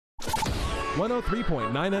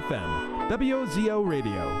103.9 FM, WOZO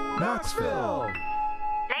Radio, Knoxville.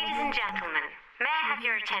 Ladies and gentlemen, may I have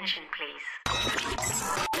your attention, please?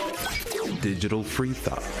 Digital Free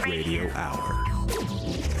Thought Radio Hour.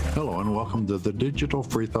 Hello and welcome to the Digital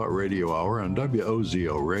Free Thought Radio Hour on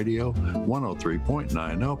WOZO Radio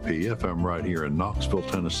 103.9 LP FM right here in Knoxville,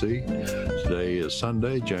 Tennessee. Today is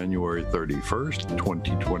Sunday, January 31st,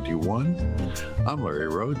 2021. I'm Larry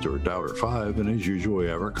Rhodes, or Doubter 5, and as usual, we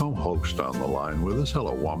have our co-host on the line with us.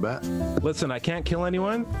 Hello, Wombat. Listen, I can't kill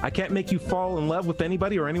anyone. I can't make you fall in love with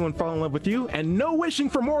anybody or anyone fall in love with you, and no wishing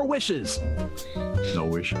for more wishes. No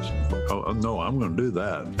wishes. Oh, no, I'm going to do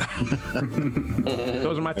that.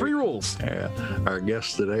 Those are my 3 rules. Yeah. Our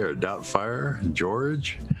guests today are Doubtfire,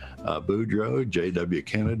 George, Boudreaux, J.W.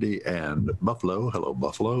 Kennedy, and Buffalo. Hello,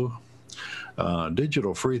 Buffalo.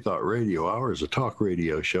 Digital Free Thought Radio Hour is a talk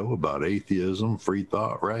radio show about atheism, free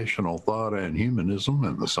thought, rational thought, and humanism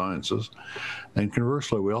and the sciences. And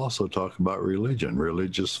conversely, we also talk about religion,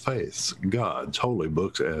 religious faiths, gods, holy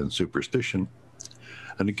books, and superstition.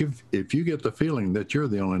 And if you get the feeling that you're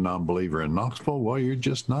the only non-believer in Knoxville, well, you're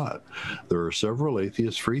just not. There are several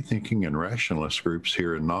atheist, free-thinking, and rationalist groups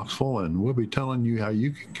here in Knoxville, and we'll be telling you how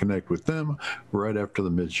you can connect with them right after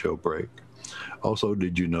the mid-show break. Also,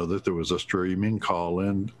 did you know that there was a streaming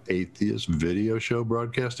call-in atheist video show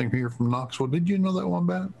broadcasting here from Knoxville? Did you know that,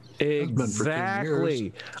 Wombat?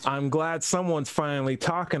 Exactly. I'm glad someone's finally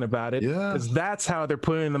talking about it, because that's how they're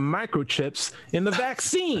putting the microchips in the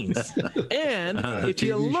vaccines. And if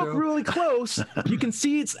you look really close, you can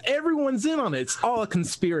see everyone's in on it. It's all a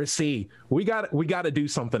conspiracy. We got to do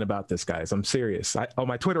something about this, guys. I'm serious.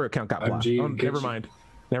 My Twitter account got blocked.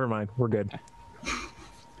 Never mind. We're good.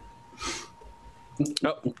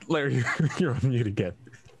 Oh, Larry, you're on mute again.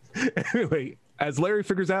 Anyway, as Larry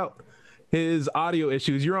figures out his audio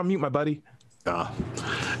issues, you're on mute, my buddy.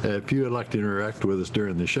 If you would like to interact with us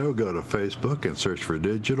during the show, go to Facebook and search for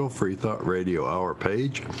Digital Free Thought Radio Hour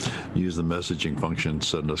page. Use the messaging function to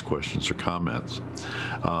send us questions or comments.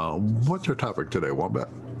 What's our topic today, Wombat?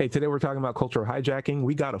 Hey, today we're talking about cultural hijacking.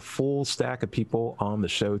 We got a full stack of people on the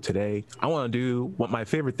show today. I want to do what my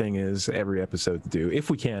favorite thing is every episode to do, if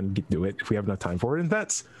we can do it, if we have enough time for it, and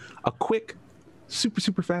that's a quick,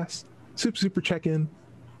 super fast, super check-in.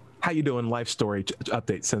 How you doing? Life story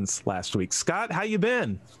update since last week. Scott, how you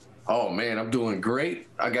been? Oh man, I'm doing great.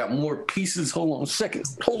 I got more pieces. Hold on a second.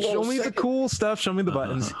 Show me the cool stuff. Show me the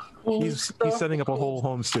buttons. He's setting up a whole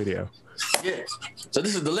home studio. Yes. So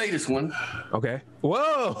this is the latest one. Okay.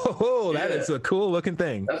 Whoa, that is a cool looking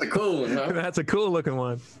thing. That's a cool one, huh? That's a cool looking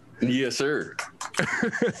one. Yes, sir.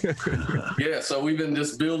 Yeah, so we've been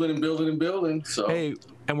just building and building. So hey,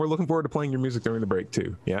 and we're looking forward to playing your music during the break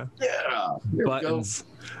too. Yeah. Yeah. Buttons.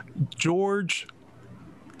 George,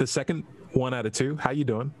 the second 1 out of 2. How you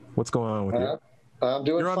doing? What's going on with you? I'm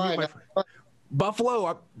doing fine. Mute,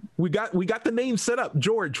 Buffalo, we got the name set up.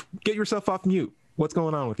 George, get yourself off mute. What's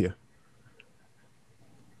going on with you?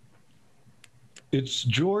 It's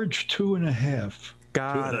George 2.5.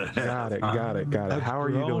 Got it. How are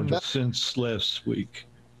you doing? Since last week.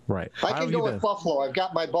 Right. I can go with Buffalo. I've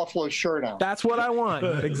got my Buffalo shirt on. That's what I want.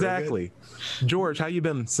 Exactly. George, how you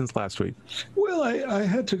been since last week? Well, I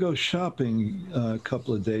had to go shopping a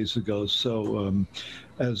couple of days ago. So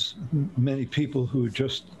as many people who are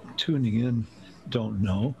just tuning in don't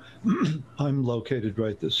know, I'm located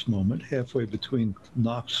right this moment halfway between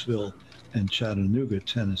Knoxville and Chattanooga,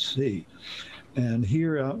 Tennessee. And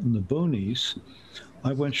here out in the boonies,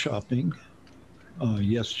 I went shopping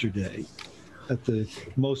yesterday at the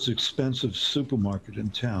most expensive supermarket in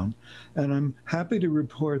town, and I'm happy to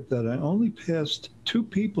report that I only passed 2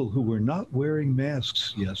 people who were not wearing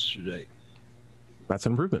masks yesterday. That's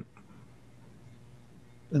an improvement.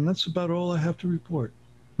 And that's about all I have to report.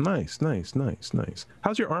 Nice.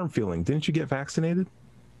 How's your arm feeling? Didn't you get vaccinated?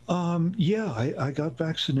 Yeah, I got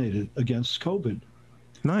vaccinated against COVID.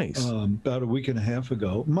 Nice. About a week and a half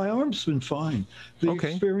ago. My arm's been fine. The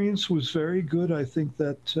experience was very good. I think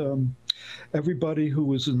that everybody who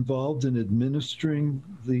was involved in administering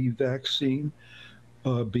the vaccine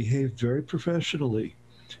behaved very professionally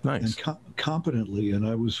and competently, and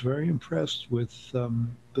I was very impressed with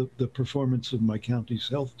the performance of my county's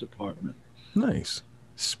health department. Nice.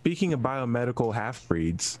 Speaking of biomedical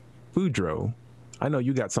half-breeds, Boudreaux, I know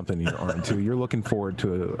you got something in your arm too. You're looking forward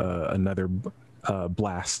to another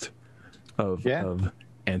blast of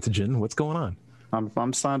antigen. What's going on?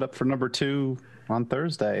 I'm signed up for number 2 on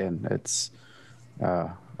Thursday, and it's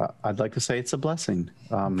I'd like to say it's a blessing.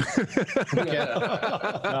 I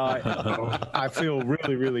feel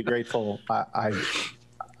really grateful.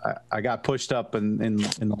 I got pushed up in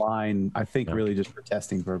the line, I think really just for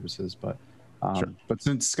testing purposes, but Sure. But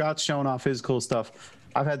since Scott's showing off his cool stuff,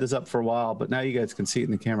 I've had this up for a while, but now you guys can see it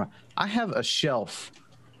in the camera. I have a shelf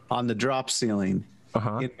on the drop ceiling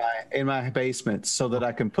in my basement so that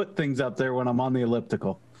I can put things up there when I'm on the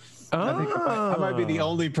elliptical. I think I might be the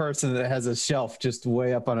only person that has a shelf just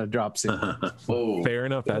way up on a drop ceiling. Fair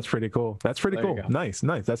enough. That's pretty cool. That's pretty cool. Nice.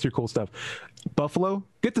 That's your cool stuff. Buffalo,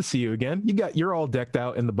 good to see you again. You're all decked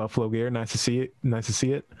out in the Buffalo gear. Nice to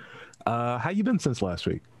see it. How you been since last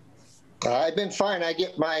week? I've been fine. I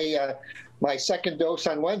get my second dose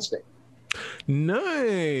on Wednesday.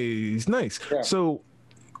 Nice. Yeah. So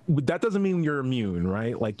that doesn't mean you're immune,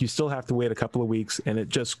 right? Like you still have to wait a couple of weeks, and it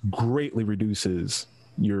just greatly reduces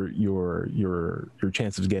your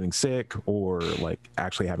chances of getting sick or like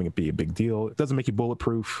actually having it be a big deal. It doesn't make you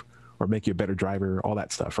bulletproof or make you a better driver, all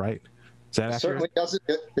that stuff, right? Is that accurate?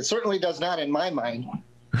 It certainly does not in my mind,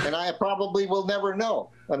 and I probably will never know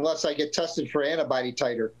unless I get tested for antibody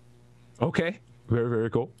titer. Okay, very, very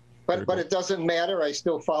cool. But it doesn't matter. I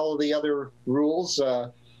still follow the other rules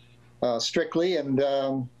strictly and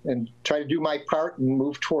try to do my part and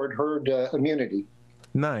move toward herd immunity.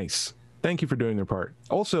 Nice. Thank you for doing your part.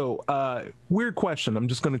 Also, weird question. I'm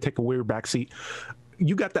just going to take a weird backseat.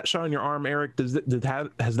 You got that shot on your arm, Eric. Has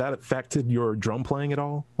that affected your drum playing at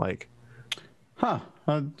all? Like,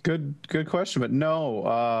 good question, but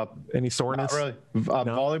no. Any soreness? Not really. No?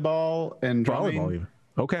 Volleyball and drumming. Volleyball even.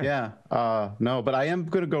 Okay. Yeah. No, but I am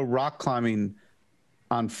going to go rock climbing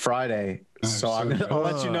on Friday. So I'll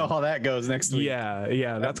let you know how that goes next week.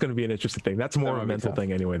 Yeah, that's going to be an interesting thing. That's more of a mental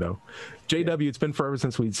thing anyway, though. JW, it's been forever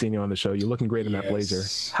since we'd seen you on the show. You're looking great in that blazer.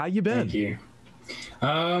 How you been? Thank you.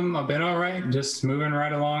 I've been all right, just moving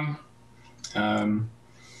right along,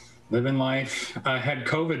 living life. I had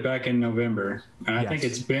COVID back in November, and I think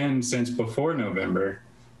it's been since before November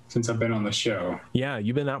since I've been on the show. Yeah,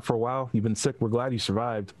 you've been out for a while. You've been sick. We're glad you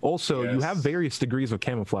survived. Also, you have various degrees of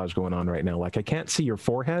camouflage going on right now. Like, I can't see your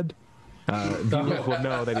forehead. You guys will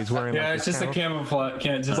know that he's wearing. Yeah, it's just a camouflage.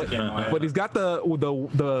 But he's got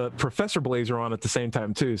the professor blazer on at the same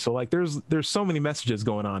time too. So like, there's so many messages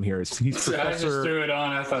going on here. He's professor. I just threw it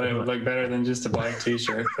on. I thought it would look better than just a black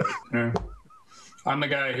T-shirt. But, you know, I'm a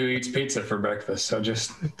guy who eats pizza for breakfast, so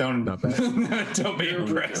just don't be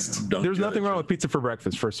impressed. There's nothing wrong with pizza for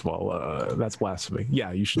breakfast. First of all, that's blasphemy.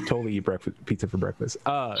 Yeah, you should totally eat pizza for breakfast.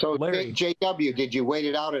 So, Larry, JW, did you wait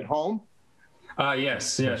it out at home?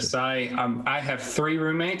 Yes. I have 3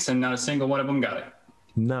 roommates, and not a single one of them got it.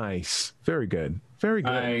 Nice. Very good. Very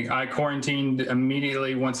good. I quarantined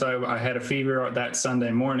immediately once I had a fever that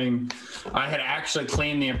Sunday morning. I had actually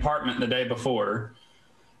cleaned the apartment the day before.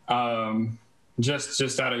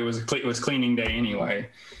 Just out it was cleaning day anyway.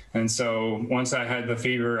 And so once I had the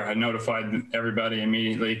fever, I notified everybody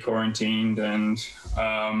immediately, quarantined, and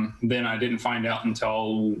then I didn't find out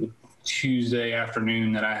until Tuesday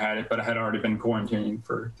afternoon that I had it, but I had already been quarantining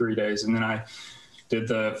for 3 days. And then I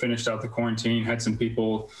finished out the quarantine, had some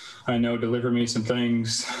people I know deliver me some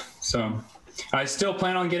things. So I still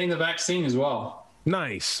plan on getting the vaccine as well.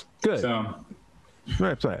 Nice. Good. So,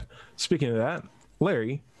 right. Speaking of that,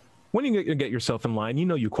 Larry, when you get yourself in line,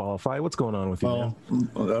 you qualify. What's going on with you? Well,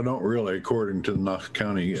 I don't really, according to the Knox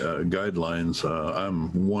County guidelines. I'm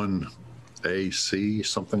 1AC,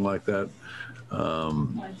 something like that.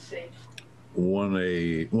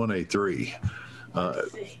 1A3.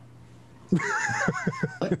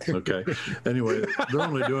 Okay. Anyway, they're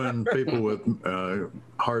only doing people with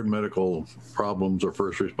hard medical problems or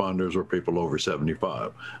first responders or people over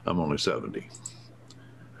 75. I'm only 70.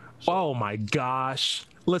 So. Oh my gosh.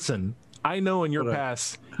 Listen, I know in your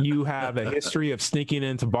past you have a history of sneaking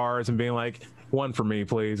into bars and being like, one for me,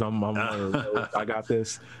 please. I got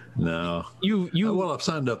this. No. Well, I've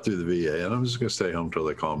signed up through the VA, and I'm just going to stay home till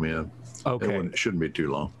they call me in. Okay. It shouldn't be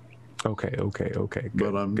too long. Okay. Good,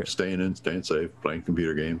 but I'm staying safe, playing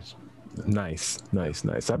computer games. Nice.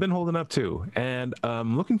 I've been holding up too, and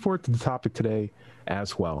looking forward to the topic today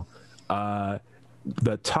as well.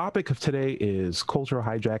 The topic of today is cultural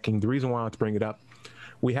hijacking. The reason why I want to bring it up,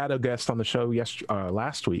 we had a guest on the show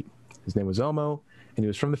last week. His name was Elmo, and he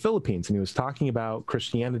was from the Philippines, and he was talking about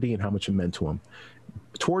Christianity and how much it meant to him.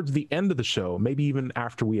 Towards the end of the show, maybe even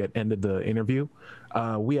after we had ended the interview,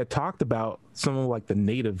 we had talked about some of like the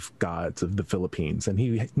native gods of the Philippines, and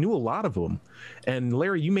he knew a lot of them. And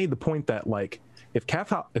Larry, you made the point that like if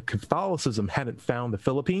Catholicism hadn't found the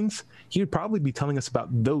Philippines, he would probably be telling us about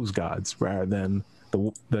those gods rather than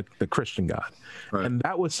the Christian God. Right. And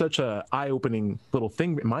that was such a eye-opening little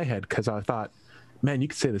thing in my head, because I thought, man, you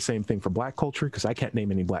could say the same thing for black culture, because I can't name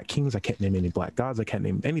any black kings, I can't name any black gods, I can't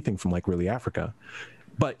name anything from like really Africa.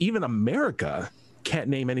 But even America can't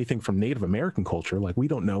name anything from Native American culture. Like, we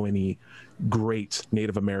don't know any great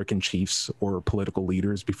Native American chiefs or political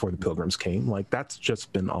leaders before the Pilgrims came. Like, that's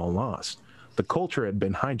just been all lost. The culture had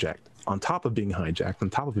been hijacked, on top of being hijacked, on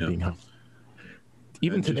top of it being hijacked.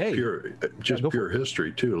 Even and today. Just pure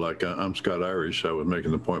history, too. Like, I'm Scott Irish. I was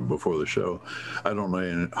making the point before the show. I don't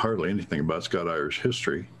know hardly anything about Scott Irish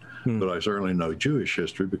history, but I certainly know Jewish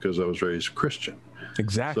history because I was raised Christian.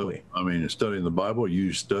 Exactly. So, I mean, studying the Bible,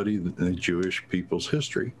 you study the Jewish people's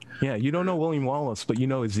history. Yeah, you don't know William Wallace, but you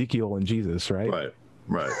know Ezekiel and Jesus, right?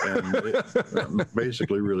 Right. And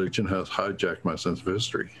basically, religion has hijacked my sense of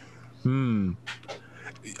history.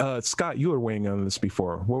 Scott, you were weighing on this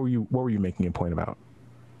before. What were you making a point about?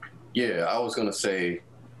 Yeah, I was going to say,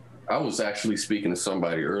 I was actually speaking to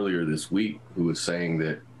somebody earlier this week who was saying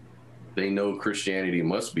that they know Christianity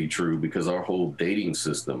must be true because our whole dating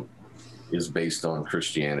system is based on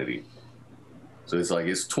Christianity. So it's like,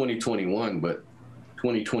 it's 2021, but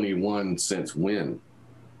 2021 since when?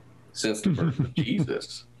 Since the birth of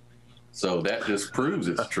Jesus. So that just proves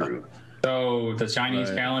it's true. So the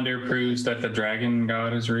Chinese calendar proves that the dragon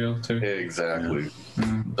god is real too? Exactly.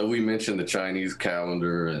 So we mentioned the Chinese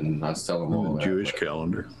calendar, and I was telling them all that. Jewish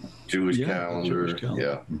calendar. Jewish calendar.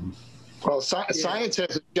 Yeah. Well, science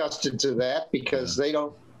has adjusted to that because they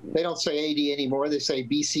don't say AD anymore. They say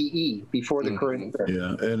BCE, before the current era.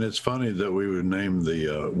 Yeah, and it's funny that we would name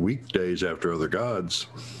the weekdays after other gods.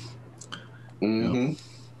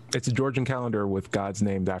 It's a Georgian calendar with gods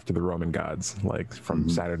named after the Roman gods, like from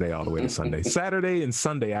Saturday all the way to Sunday. Saturday and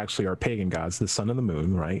Sunday actually are pagan gods, the sun and the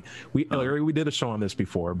moon, right? We did a show on this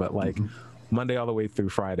before, but like Monday all the way through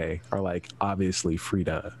Friday are like obviously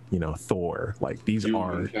Frida, Thor. Like these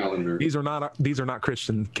are not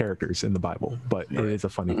Christian characters in the Bible, but it is a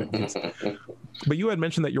funny thing. But you had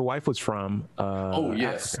mentioned that your wife was from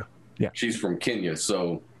yes. Africa. Yeah. She's from Kenya.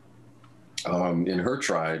 So in her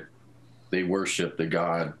tribe, they worshiped the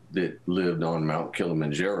god that lived on Mount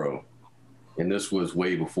Kilimanjaro. And this was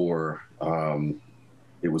way before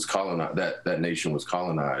it was colonized, that nation was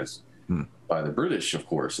colonized by the British, of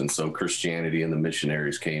course. And so Christianity and the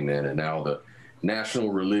missionaries came in, and now the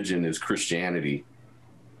national religion is Christianity.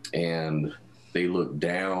 And they look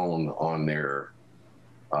down on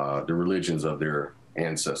the religions of their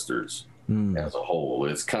ancestors as a whole.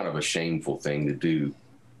 It's kind of a shameful thing to do.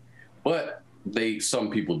 But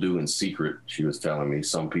some people do in secret, she was telling me.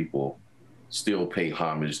 Some people still pay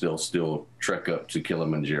homage. They'll still trek up to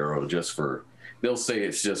Kilimanjaro they'll say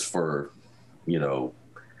it's just for,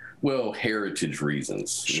 heritage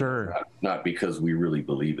reasons. Sure. Not because we really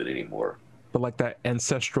believe it anymore. But like that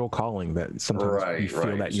ancestral calling that sometimes you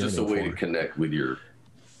feel that it's just a way to connect with your,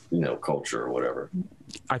 culture or whatever.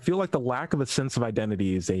 I feel like the lack of a sense of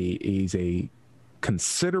identity is a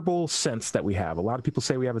considerable sense that we have. A lot of people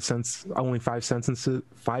say we have a sense, only five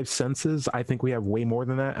senses. I think we have way more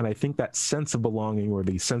than that. And I think that sense of belonging, or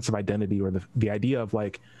the sense of identity, or the idea of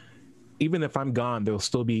like, even if I'm gone, there'll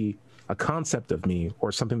still be a concept of me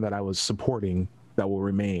or something that I was supporting that will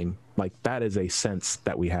remain. Like, that is a sense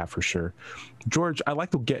that we have for sure. George, I'd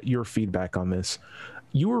like to get your feedback on this.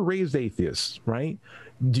 You were raised atheist, right?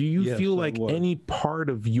 Do you feel like any part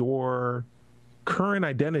of your current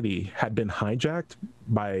identity had been hijacked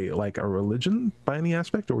by like a religion by any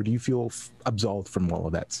aspect, or do you feel absolved from all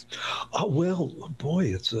of that? Well,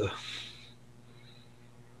 boy, it's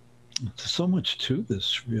so much to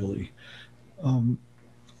this, really.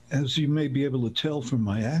 As you may be able to tell from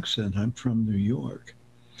my accent, I'm from New York,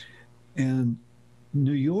 and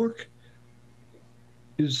New York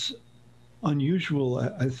is unusual,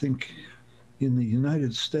 I think, in the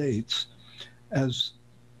United States as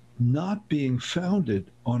not being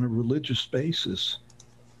founded on a religious basis.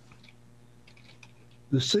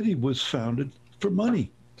 The city was founded for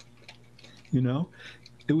money.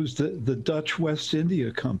 It was the Dutch West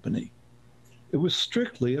India Company. It was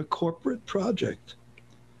strictly a corporate project.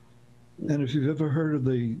 And if you've ever heard of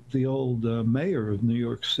the old mayor of New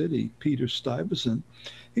York City, Peter Stuyvesant,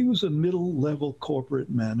 he was a middle-level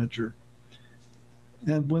corporate manager.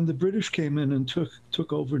 And when the British came in and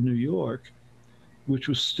took over New York, which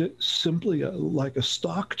was simply like a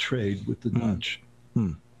stock trade with the Dutch.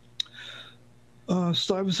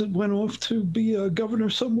 Stuyvesant went off to be a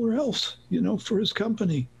governor somewhere else, for his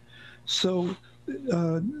company. So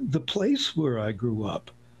the place where I grew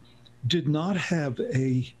up did not have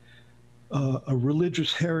a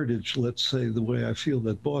religious heritage, let's say, the way I feel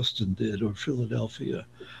that Boston did, or Philadelphia.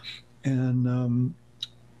 And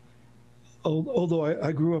although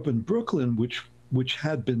I grew up in Brooklyn, which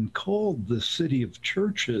had been called the city of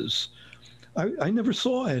churches, I never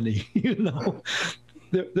saw any,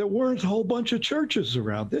 there weren't a whole bunch of churches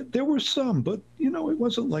around. There were some, but it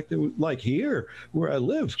wasn't like there was, like here where I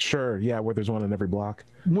live. Sure, yeah, where there's one on every block.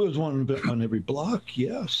 There was one on every block,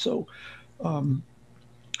 yeah. So,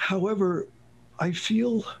 however, I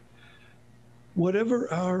feel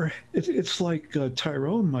whatever it's like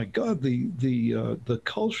Tyrone. My God, the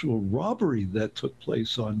cultural robbery that took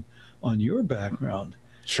place on your background,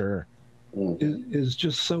 sure, is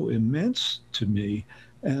just so immense to me.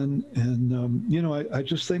 And I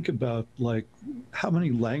just think about like how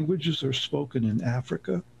many languages are spoken in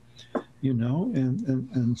Africa,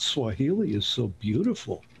 and Swahili is so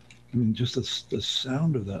beautiful. I mean, just the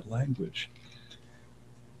sound of that language.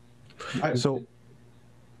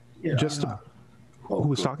 Who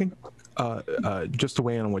was talking? Just to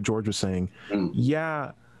weigh in on what George was saying.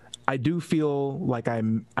 Yeah, I do feel like I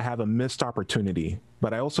have a missed opportunity,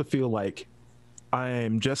 but I also feel like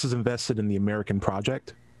I'm just as invested in the American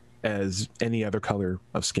project as any other color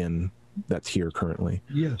of skin that's here currently.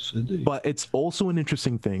 Yes, indeed. But it's also an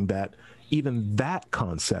interesting thing that even that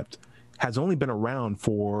concept has only been around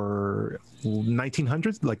for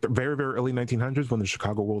 1900s, like the very, very early 1900s when the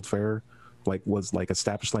Chicago World Fair was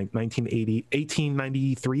established like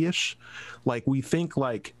 1893-ish. Like we think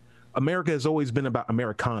like America has always been about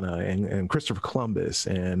Americana and Christopher Columbus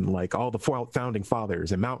and like all the founding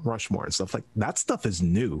fathers and Mount Rushmore and stuff. Like that stuff is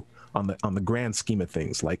new on the grand scheme of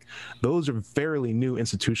things. Like those are fairly new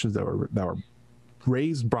institutions that were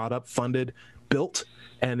raised, brought up, funded, built,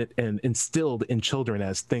 and instilled in children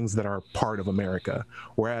as things that are part of America.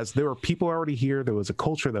 Whereas there were people already here, there was a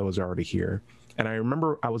culture that was already here. And I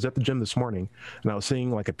remember I was at the gym this morning and I was seeing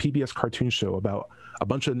like a PBS cartoon show about a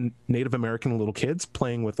bunch of Native American little kids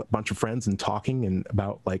playing with a bunch of friends and talking and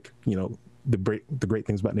about like, the great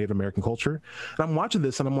things about Native American culture. And I'm watching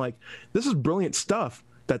this and I'm like, this is brilliant stuff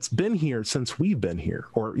that's been here since we've been here,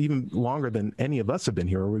 or even longer than any of us have been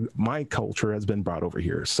here. My culture has been brought over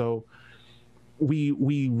here. So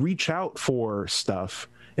we reach out for stuff,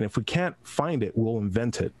 and if we can't find it, we'll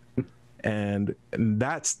invent it. And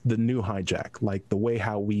that's the new hijack, like the way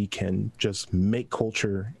how we can just make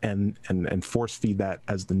culture and force feed that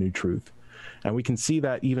as the new truth. And we can see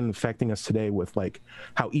that even affecting us today with like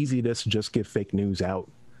how easy it is to just give fake news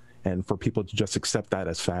out and for people to just accept that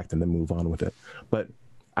as fact and then move on with it. But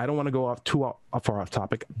I don't want to go too far off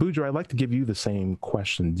topic. Boudreaux, I'd like to give you the same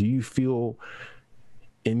question. Do you feel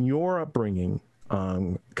in your upbringing,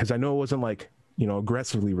 because I know it wasn't like,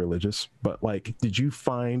 aggressively religious, but like, did you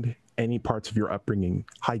find any parts of your upbringing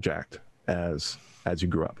hijacked as you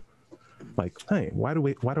grew up? Like, hey, why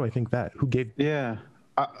do I think that? Who gave? Yeah,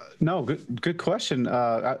 no, good question.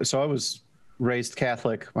 So I was raised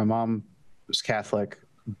Catholic. My mom was Catholic,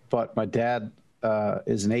 but my dad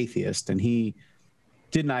is an atheist, and he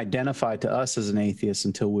didn't identify to us as an atheist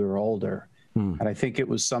until we were older. And I think it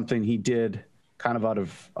was something he did kind of out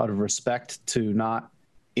of respect to not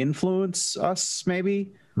influence us,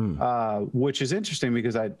 maybe. Which is interesting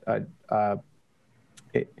because I'm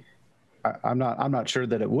not sure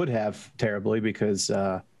that it would have terribly, because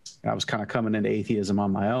I was kind of coming into atheism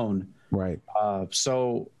on my own. Right.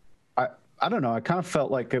 So I don't know. I kind of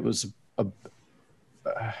felt like it was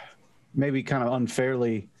maybe kind of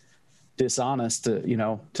unfairly dishonest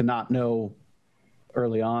to not know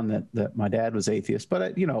early on that my dad was atheist.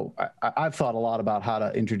 But I've thought a lot about how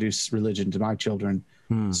to introduce religion to my children.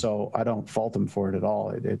 So I don't fault him for it at all.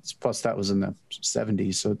 It's plus that was in the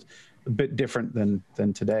 70s, so it's a bit different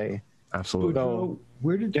than today. Absolutely. So,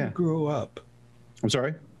 where did you grow up? I'm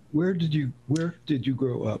sorry? Where did you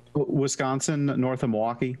grow up? Wisconsin, north of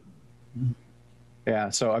Milwaukee. Yeah,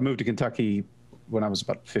 so I moved to Kentucky when I was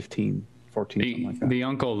about 15, 14, something like that. The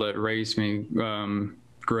uncle that raised me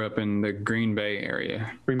grew up in the Green Bay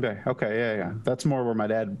area. Green Bay, okay, yeah. That's more where my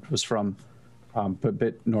dad was from. But a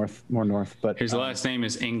bit more north. But his last name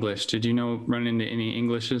is English. Did you run into any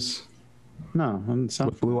Englishes? No.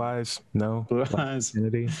 With blue eyes? No. Blue eyes?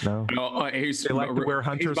 No. No, he's they like to wear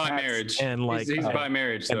hunters by hats marriage. And like he's by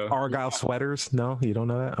marriage. So. And Argyle sweaters? No, you don't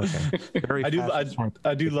know that? Okay. Very I do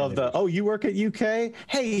love the. Oh, you work at UK?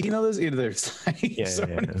 Hey, do you know this? There's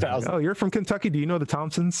Oh, you're from Kentucky. Do you know the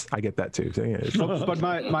Thompsons? I get that too. So, yeah, but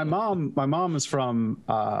my mom is from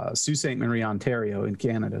Sault Ste. Marie, Ontario, in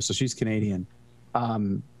Canada. So she's Canadian.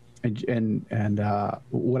 And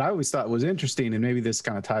what I always thought was interesting, and maybe this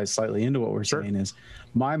kind of ties slightly into what we're saying, is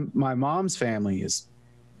my mom's family is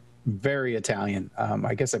very Italian.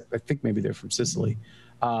 I guess I think maybe they're from Sicily,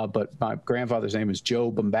 but my grandfather's name is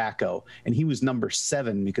Joe Bombacco, and he was number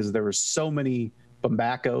 7 because there were so many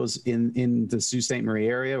Bombacos in the Sault Ste. Marie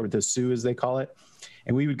area, or the Sioux as they call it,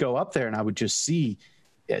 and we would go up there, and I would just see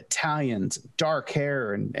Italians, dark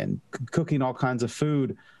hair, and cooking all kinds of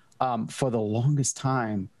food. For the longest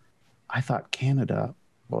time, I thought Canada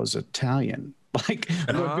was Italian. Like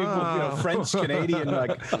people, French, Canadian.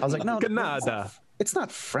 Like I was like, no, Canada. It's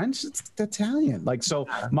not French, it's Italian. Like, so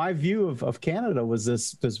my view of Canada was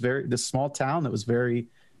this small town that was very,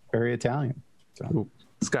 very Italian. So.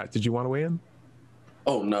 With did you want to weigh in?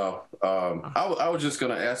 Oh no, I was just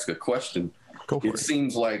going to ask a question. Go for it.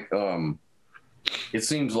 Seems like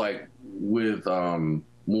with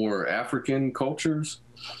more African cultures,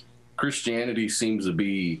 Christianity seems to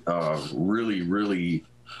be really, really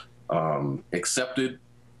accepted,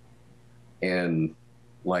 and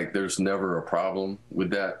like there's never a problem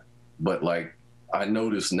with that. But like I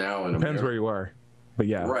notice now in depends America, where you are, but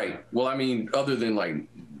yeah, right. Well, I mean, other than like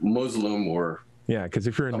Muslim or because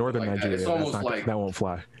if you're in northern Nigeria, it's almost like that won't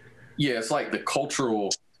fly. Yeah, it's like the cultural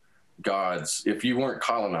gods. If you weren't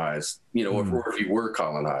colonized, or if you were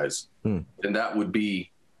colonized, then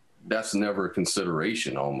that's never a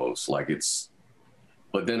consideration. Almost like it's.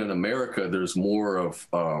 But then in America, there's more of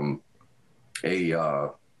a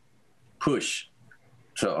push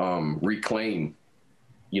to reclaim,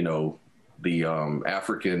 the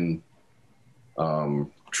African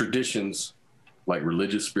traditions, like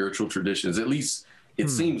religious, spiritual traditions. At least it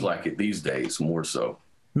seems like it these days, more so.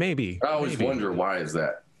 Maybe. I always wonder, why is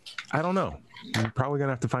that? I don't know. You're probably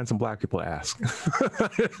gonna have to find some black people to ask.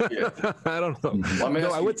 I don't know.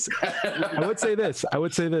 Well, I would say this.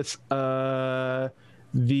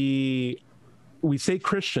 We say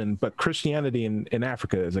Christian, but Christianity in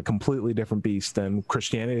Africa is a completely different beast than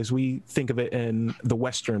Christianity as we think of it in the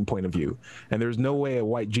Western point of view. And there's no way a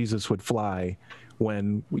white Jesus would fly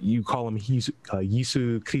when you call him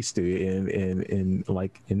Yesu Christi in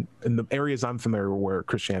the areas I'm familiar with where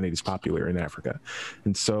Christianity is popular in Africa.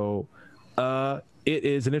 And so it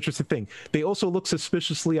is an interesting thing. They also look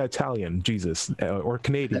suspiciously Italian, Jesus, or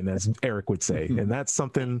Canadian, as Eric would say. And that's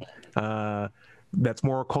something that's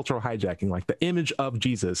more cultural hijacking, like the image of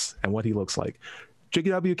Jesus and what he looks like.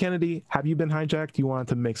 JW Kennedy, have you been hijacked? You wanted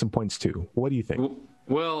to make some points too. What do you think?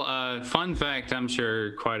 Well, fun fact, I'm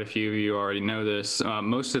sure quite a few of you already know this.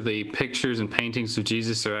 Most of the pictures and paintings of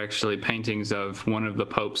Jesus are actually paintings of one of the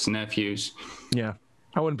Pope's nephews. Yeah,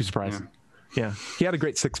 I wouldn't be surprised. Yeah, he had a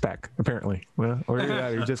great six-pack, apparently. Well, or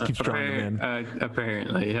he just keeps drawing them in.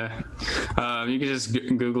 Apparently, yeah. You can just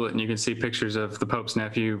Google it, and you can see pictures of the Pope's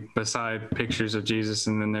nephew beside pictures of Jesus,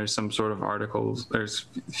 and then there's some sort of articles. There's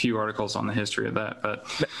a few articles on the history of that. But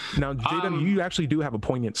now, JW, you actually do have a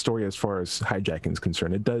poignant story as far as hijacking is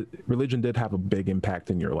concerned. Religion did have a big impact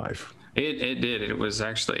in your life. It did. It was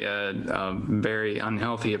actually a very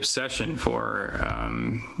unhealthy obsession for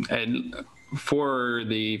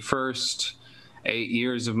the first 8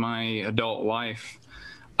 years of my adult life.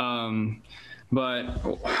 But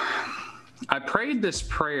I prayed this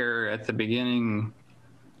prayer at the beginning,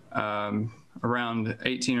 around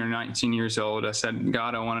 18 or 19 years old. I said,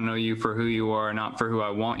 God, I want to know you for who you are, not for who I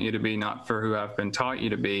want you to be, not for who I've been taught you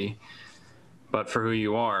to be, but for who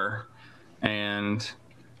you are. And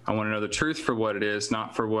I want to know the truth for what it is,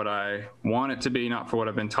 not for what I want it to be, not for what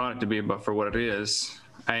I've been taught it to be, but for what it is.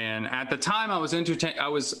 And at the time, I was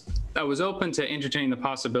open to entertaining the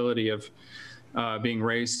possibility of being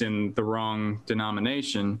raised in the wrong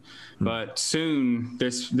denomination. But soon,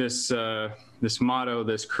 this motto,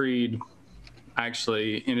 this creed,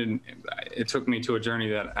 actually it took me to a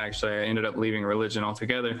journey that actually I ended up leaving religion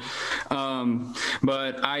altogether.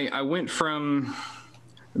 But I went from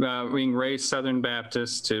being raised Southern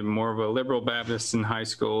Baptist to more of a liberal Baptist in high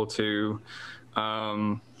school to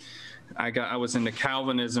I was into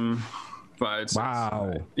Calvinism, but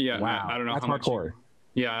wow. I don't know that's how much. Hardcore.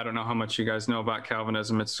 I don't know how much you guys know about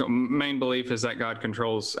Calvinism. Its main belief is that God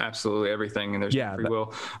controls absolutely everything, and there's free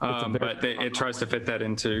will. But it tries to fit that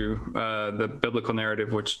into the biblical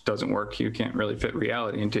narrative, which doesn't work. You can't really fit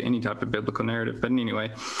reality into any type of biblical narrative. But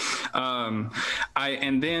anyway,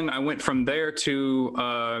 then I went from there to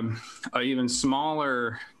an even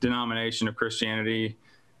smaller denomination of Christianity.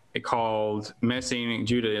 It called Messianic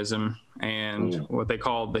Judaism, and what they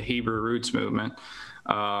called the Hebrew Roots movement,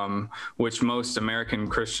 which most American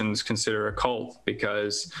Christians consider a cult,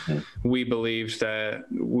 because we believed that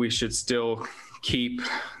we should still keep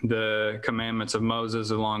the commandments of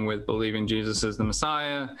Moses along with believing Jesus is the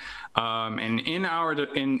Messiah. And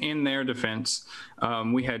in their defense,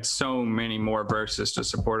 we had so many more verses to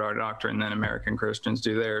support our doctrine than American Christians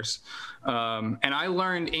do theirs. And I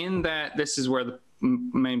learned in that, this is where the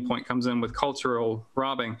main point comes in with cultural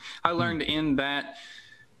robbing. I learned in that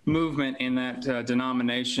movement, in that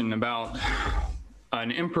denomination, about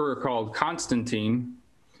an emperor called Constantine,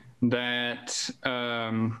 that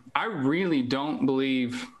I really don't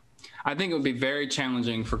believe. I think it would be very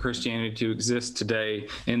challenging for Christianity to exist today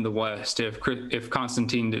in the West if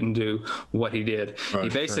Constantine didn't do what he did. Right, he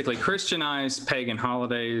basically Christianized pagan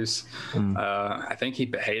holidays. I think he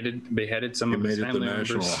beheaded some of his family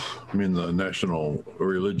members. The national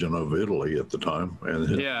religion of Italy at the time. And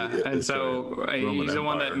he's the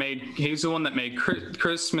one that made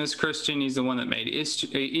Christmas Christian. He's the one that made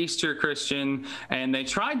Easter Christian, and they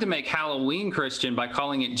tried to make Halloween Christian by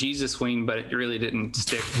calling it Jesusween, but it really didn't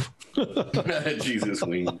stick. Jesus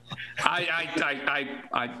wing. I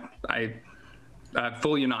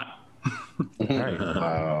fool you not. Right.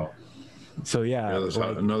 Wow. So that's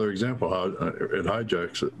another example how it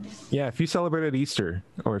hijacks it. Yeah, if you celebrated Easter,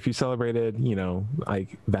 or if you celebrated,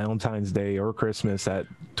 like Valentine's Day or Christmas at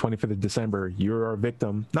 25th of December, you're a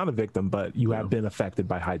victim. Not a victim, but you have been affected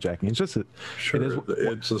by hijacking. It's just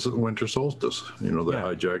it's the winter solstice. They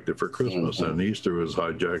hijacked it for Christmas, and Easter was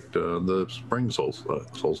hijacked the spring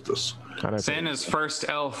solstice. Santa's first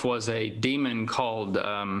elf was a demon called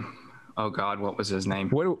oh God, what was his name?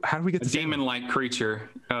 How do we get a demon-like creature?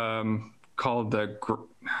 Called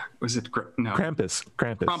Krampus.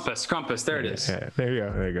 Krampus. There it is. Yeah,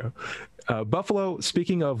 there you go. Buffalo.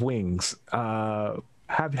 Speaking of wings, how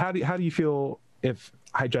do you feel if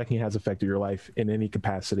hijacking has affected your life in any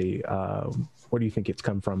capacity? Where do you think it's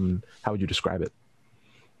come from? How would you describe it?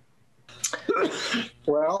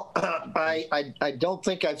 Well, I don't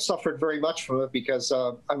think I've suffered very much from it because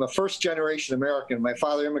I'm a first-generation American. My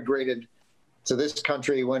father immigrated to this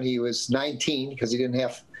country when he was 19 because he didn't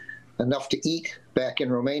have enough to eat back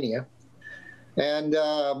in Romania, and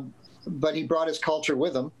but he brought his culture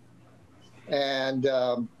with him, and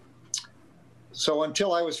so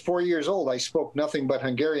until I was 4 years old, I spoke nothing but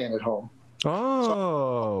Hungarian at home.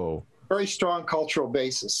 So, very strong cultural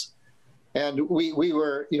basis, and we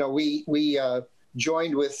were, we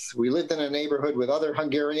joined with. We lived in a neighborhood with other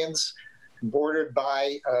Hungarians, bordered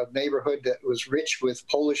by a neighborhood that was rich with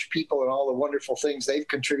Polish people and all the wonderful things they've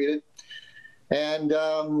contributed. And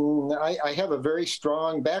I have a very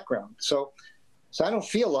strong background. So I don't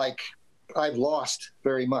feel like I've lost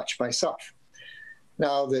very much myself.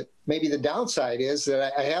 Now, maybe the downside is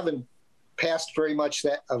that I haven't passed very much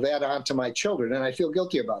of that on to my children, and I feel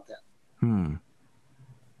guilty about that.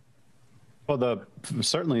 Well,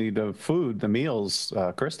 certainly the food, the meals,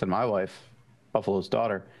 Kristen, my wife, Buffalo's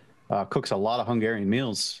daughter, cooks a lot of Hungarian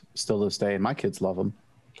meals still to this day, and my kids love them.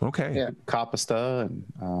 Okay. Yeah. Kapasta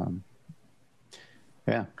and...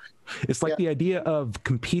 yeah. It's like the idea of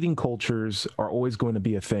competing cultures are always going to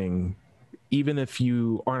be a thing, even if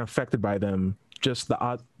you aren't affected by them. Just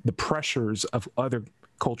the pressures of other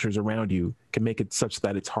cultures around you can make it such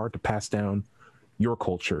that it's hard to pass down your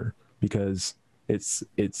culture because it's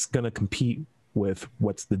going to compete with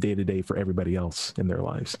what's the day-to-day for everybody else in their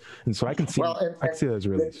lives. And so I can see I see that as a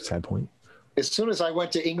really sad point. As soon as I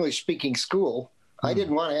went to English-speaking school, I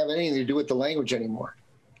didn't want to have anything to do with the language anymore.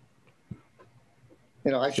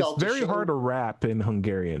 I felt it's very hard to rap in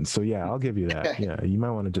Hungarian, so I'll give you that. Yeah, you might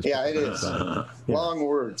want to just it is long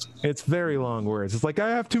words. It's very long words. It's like I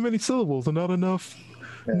have too many syllables and not enough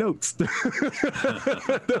notes. But on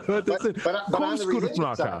the religious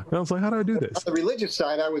side, I was like, how do I do this? On the religious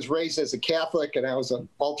side, I was raised as a Catholic, and I was an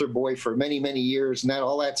altar boy for many, many years, and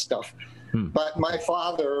all that stuff. But my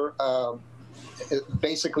father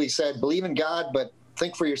basically said, "Believe in God, but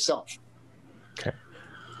think for yourself." Okay.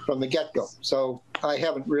 From the get-go. So I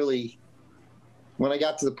haven't really, when I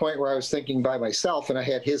got to the point where I was thinking by myself and I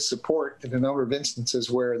had his support in a number of instances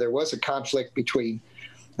where there was a conflict between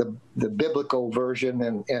the biblical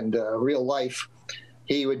version and real life,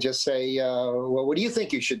 he would just say, well, what do you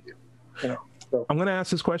think you should do? So. I'm going to ask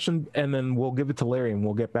this question and then we'll give it to Larry and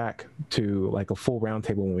we'll get back to like a full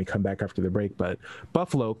roundtable when we come back after the break. But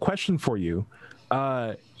Buffalo, question for you.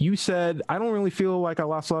 You said, I don't really feel like I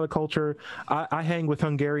lost a lot of culture. I hang with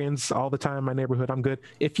Hungarians all the time in my neighborhood. I'm good.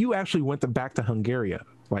 If you actually went back to Hungary,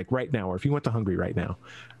 like right now, or if you went to Hungary right now,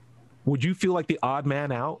 would you feel like the odd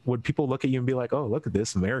man out? Would people look at you and be like, oh, look at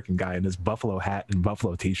this American guy in his buffalo hat and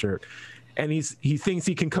buffalo t-shirt. And he thinks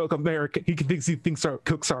he can cook American. He thinks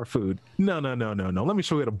cooks our food. No. Let me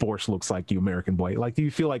show you what a borscht looks like, you American boy. Like, do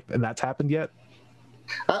you feel like that's happened yet?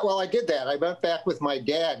 Well, I did that. I went back with my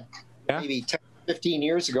dad maybe 10, 15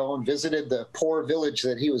 years ago and visited the poor village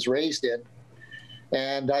that he was raised in.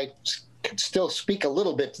 And I could still speak a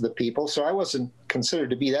little bit to the people, so I wasn't considered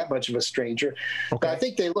to be that much of a stranger. Okay. But I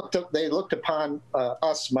think they looked upon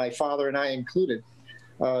us, my father and I included,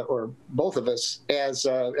 or both of us, as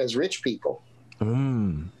rich people.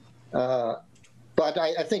 But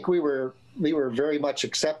I think we were very much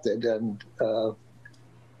accepted, and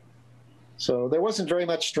So there wasn't very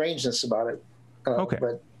much strangeness about it. Okay.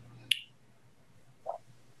 But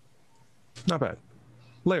not bad.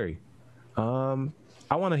 Larry, I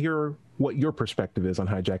want to hear what your perspective is on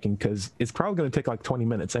hijacking, because it's probably going to take like 20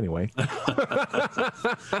 minutes anyway.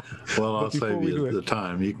 Well, I'll save you the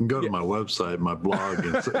time. You can go to my website, my blog,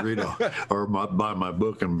 and read buy my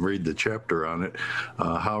book and read the chapter on it.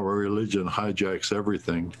 How religion hijacks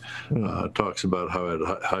everything. Talks about how it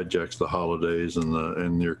hijacks the holidays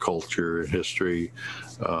and your culture and history,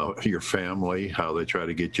 your family, how they try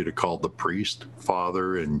to get you to call the priest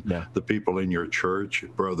father, and the people in your church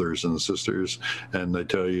brothers and sisters, and they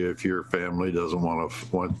tell you if your family doesn't want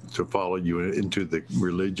to follow you into the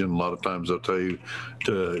religion, a lot of times they'll tell you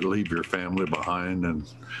to leave your family behind, and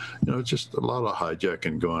it's just a lot of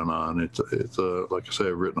hijacking going on. It's like I say,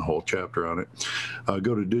 I've written a whole chapter on it.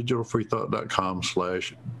 Go to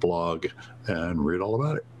digitalfreethought.com/blog and read all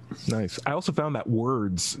about it. Nice. I also found that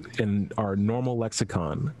words in our normal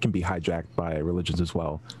lexicon can be hijacked by religions as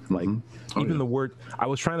well. Like even the word, I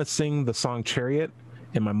was trying to sing the song Chariot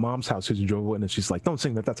in my mom's house, who's a Jehovah's Witness. She's like, don't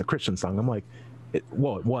sing that. That's a Christian song. I'm like,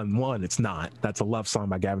 one, it's not. That's a love song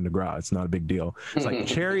by Gavin DeGraw. It's not a big deal. It's like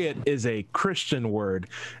Chariot is a Christian word,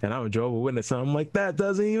 and I'm a Jehovah's Witness, and I'm like, that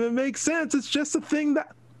doesn't even make sense. It's just a thing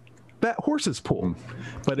that horses pull,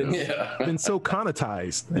 but it's been so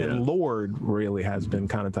connotated, and Lord really has been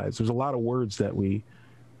connotated. There's a lot of words that we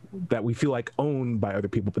feel like owned by other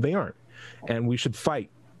people, but they aren't, and we should fight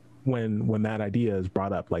when that idea is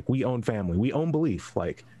brought up. Like, we own family, we own belief.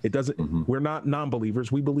 Like, it doesn't, we're not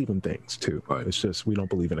non-believers, we believe in things too. Right. It's just we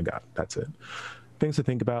don't believe in a God. That's it. Things to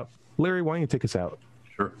think about. Larry, why don't you take us out?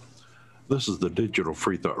 Sure. This is the Digital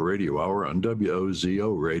Free Thought Radio Hour on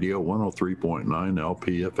WOZO Radio 103.9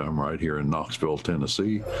 LPFM right here in Knoxville,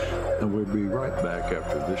 Tennessee. And we'll be right back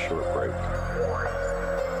after this short break.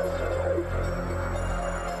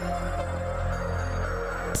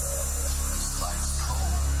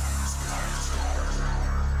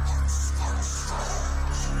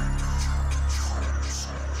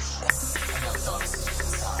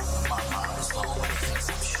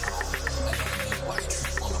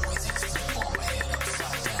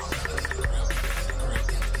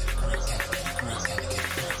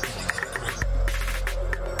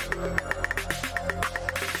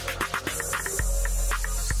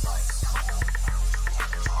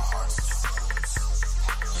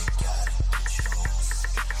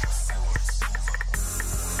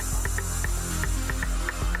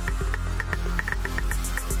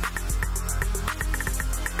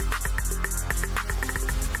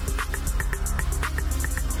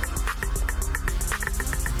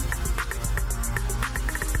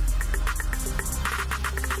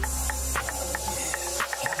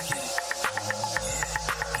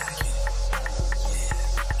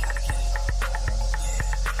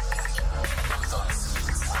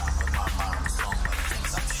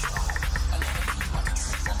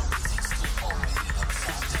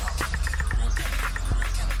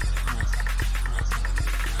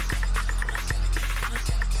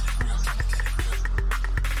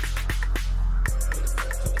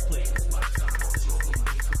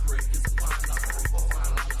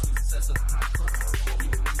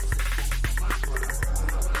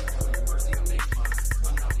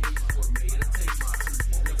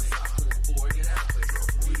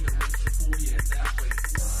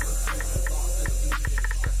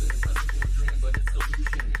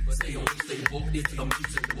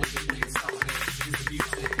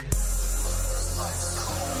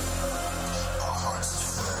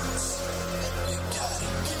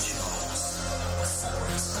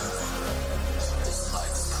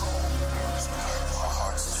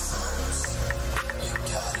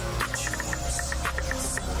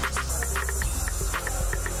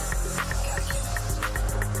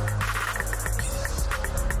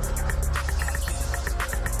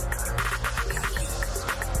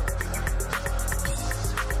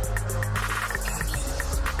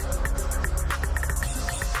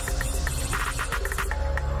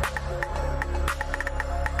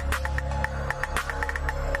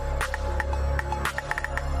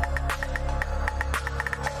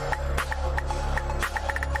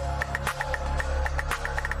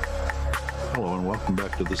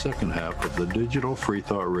 To the second half of the Digital Free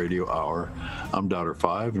Thought Radio Hour. I'm Dr.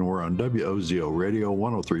 Five, and we're on WOZO Radio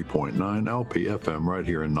 103.9 LPFM right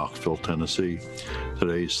here in Knoxville, Tennessee.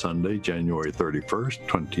 Today's Sunday, January 31st,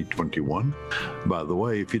 2021. By the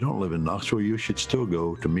way, if you don't live in Knoxville, you should still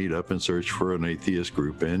go to meet up and search for an atheist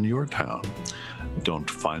group in your town. Don't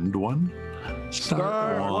find one?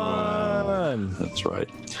 Start one. That's right.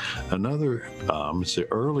 Another,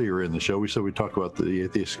 earlier in the show, we said we talked about the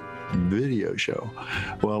atheist video show.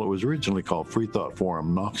 Well, it was originally called Free Thought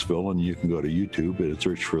Forum Knoxville, and you can go to YouTube and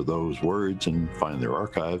search for those words and find their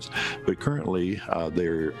archives. But currently,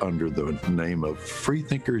 they're under the name of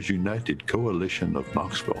Freethinkers United Coalition of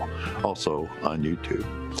Knoxville, also on YouTube.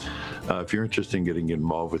 If you're interested in getting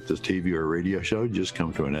involved with this TV or radio show, just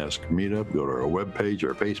come to an Ask Meetup, go to our webpage,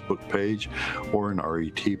 our Facebook page, or an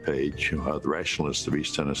RET page, the Rationalists of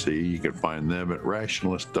East Tennessee. You can find them at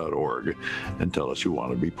rationalist.org and tell us you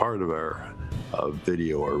want to be part of our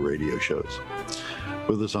video or radio shows.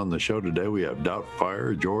 With us on the show today, we have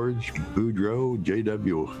Doubtfire, George, Boudreaux,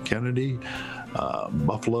 J.W. Kennedy,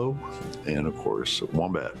 Buffalo, and of course,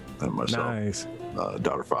 Wombat and myself, Nice.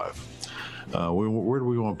 Daughter 5. Where do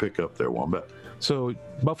we want to pick up there, Wombat? So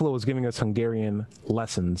Buffalo was giving us Hungarian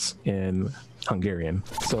lessons in Hungarian.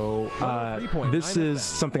 So this is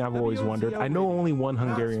something I've always wondered. I know only one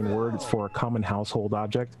Hungarian word for a common household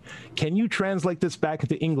object. Can you translate this back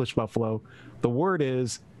into English, Buffalo? The word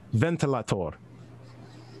is ventilator.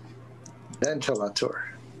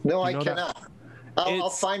 Ventilator. No, I cannot. I'll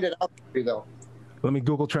find it out for you, though. Let me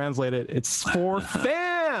Google translate it. It's for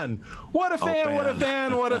fan. What a fan, what a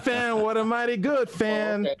fan, what a fan, what a mighty good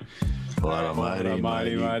fan. Okay. What a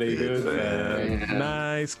mighty good fan.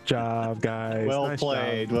 Nice job, guys. Well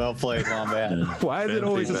played, Wombat. Why is it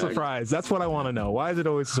always a surprise? That's what I want to know. Why is it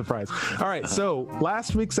always a surprise? All right, so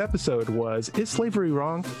last week's episode was, is slavery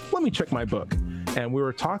wrong? Let me check my book. And we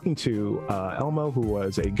were talking to Elmo, who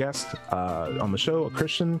was a guest on the show, a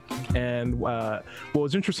Christian. And what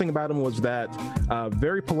was interesting about him was that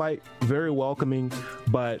very polite, very welcoming,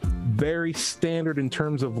 but very standard in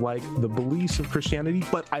terms of like the beliefs of Christianity.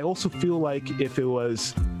 But I also feel like if it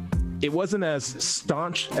wasn't as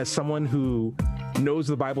staunch as someone who knows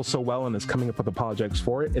the Bible so well and is coming up with apologetics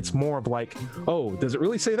for it. It's more of like, oh, does it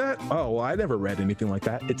really say that? Oh, well, I never read anything like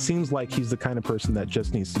that. It seems like he's the kind of person that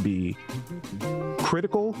just needs to be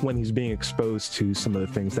critical when he's being exposed to some of the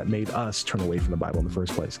things that made us turn away from the Bible in the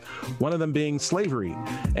first place. One of them being slavery.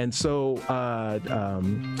 And so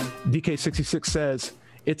DK66 says,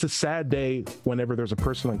 it's a sad day whenever there's a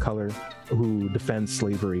person of color who defends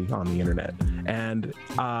slavery on the internet. And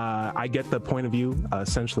I get the point of view.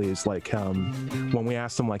 Essentially, it's like when we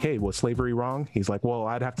asked him, like, hey, was slavery wrong? He's like, well,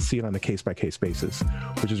 I'd have to see it on a case-by-case basis,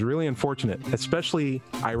 which is really unfortunate, especially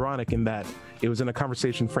ironic in that it was in a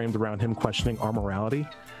conversation framed around him questioning our morality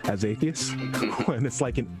as atheists. And it's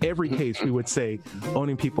like in every case, we would say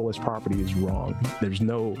owning people as property is wrong. There's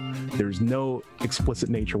no explicit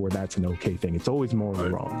nature where that's an okay thing. It's always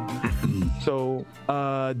morally wrong. So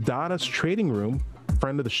Dada's Trading Room,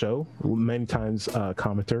 friend of the show, many times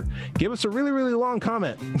commenter, gave us a really, really long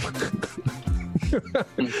comment.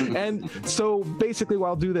 And so basically,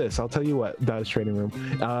 I'll do this. I'll tell you what, Dada's Trading Room.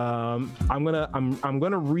 I'm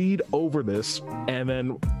gonna read over this, and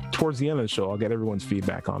then towards the end of the show, I'll get everyone's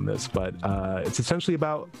feedback on this. But it's essentially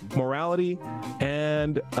about morality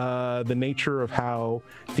and the nature of how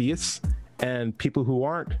theists and people who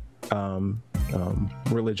aren't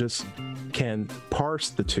religious can parse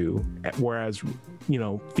the two, whereas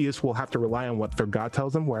theists will have to rely on what their God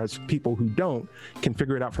tells them, whereas people who don't can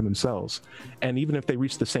figure it out for themselves. And even if they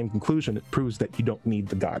reach the same conclusion, it proves that you don't need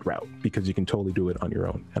the God route, because you can totally do it on your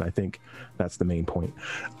own. And I think that's the main point.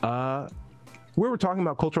 We were talking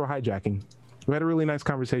about cultural hijacking. We had a really nice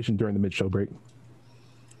conversation during the mid-show break.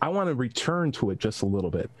 I want to return to it just a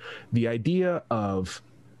little bit. The idea of,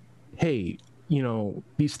 hey,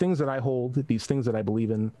 these things that I hold, these things that I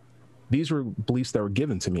believe in, these were beliefs that were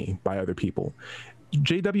given to me by other people.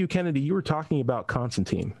 J.W. Kennedy, you were talking about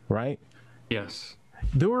Constantine, right? Yes.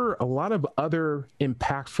 There were a lot of other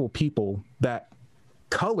impactful people that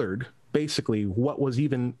colored basically what was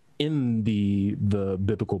even in the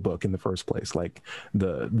biblical book in the first place, like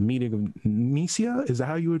the meeting of Nicaea. Is that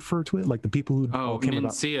how you refer to it? Like the people who came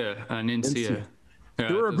Nicaea, Nicaea.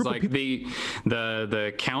 It was like the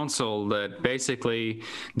council that basically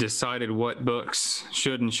decided what books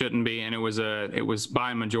should and shouldn't be, and it was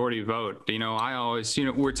by majority vote. I always,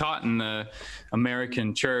 we're taught in the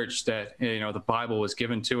American church that the Bible was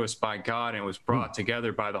given to us by God and it was brought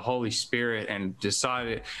together by the Holy Spirit and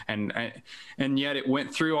decided, and yet it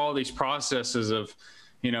went through all these processes of,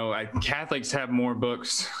 Catholics have more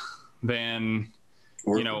books than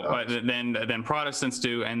than Protestants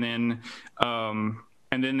do, and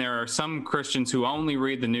then there are some Christians who only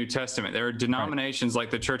read the New Testament. There are denominations like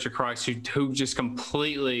the Church of Christ who just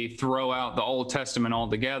completely throw out the Old Testament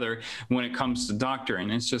altogether when it comes to doctrine.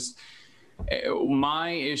 It's just,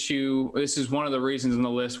 My issue, this is one of the reasons in the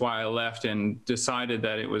list why I left and decided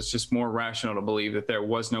that it was just more rational to believe that there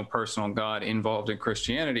was no personal God involved in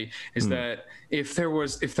Christianity, is that if there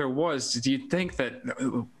was, do you think that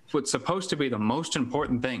what's supposed to be the most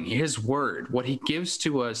important thing, his word, what he gives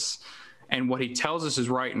to us and what he tells us is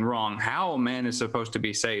right and wrong, how a man is supposed to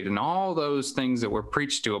be saved, and all those things that we're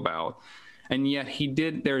preached to about, and yet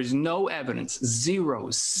there is no evidence, zero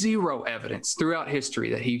evidence throughout history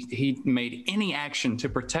that he made any action to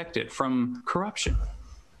protect it from corruption.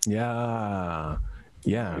 Yeah.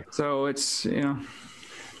 So it's,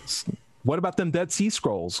 What about them Dead Sea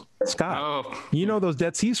Scrolls, Scott? You know those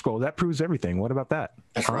Dead Sea Scrolls, that proves everything. What about that?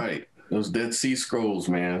 That's right. Those Dead Sea Scrolls,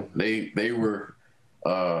 man. They were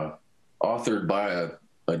authored by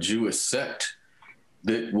a Jewish sect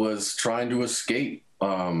that was trying to escape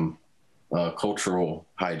cultural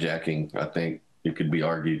hijacking, I think it could be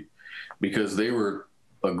argued, because they were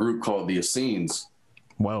a group called the Essenes.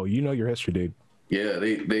 Wow, you know your history, dude. Yeah,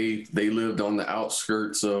 they lived on the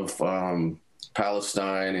outskirts of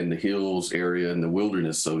Palestine in the hills area, in the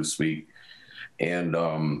wilderness, so to speak. And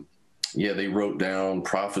they wrote down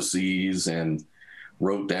prophecies and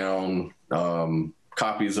wrote down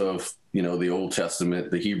copies of, the Old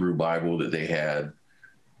Testament, the Hebrew Bible that they had.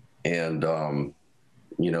 And,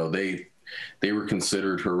 they were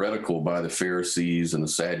considered heretical by the Pharisees and the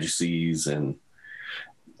Sadducees. And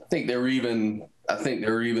I think there were even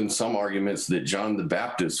some arguments that John the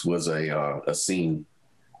Baptist was a Essene,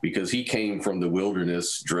 because he came from the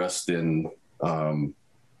wilderness dressed in,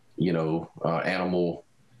 animal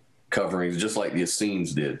coverings, just like the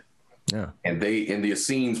Essenes did. Yeah. And the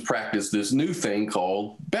Essenes practiced this new thing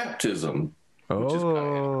called baptism. Which is kind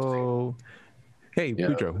of interesting. Hey,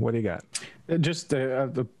 Pedro, what do you got? Just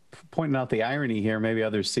pointing out the irony here. Maybe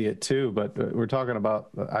others see it too, but we're talking about,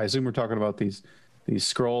 I assume we're talking about these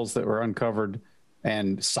scrolls that were uncovered,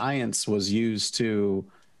 and science was used to,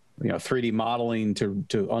 3D modeling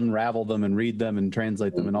to unravel them and read them and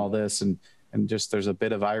translate them and all this. And just, there's a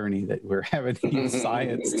bit of irony that we're having to use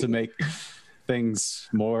science to make things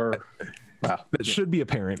more. Wow. That should be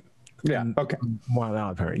apparent. Yeah. Okay. Well,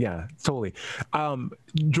 not apparent. Yeah, totally.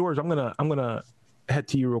 George, I'm gonna head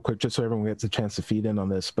to you real quick, just so everyone gets a chance to feed in on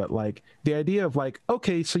this. But like the idea of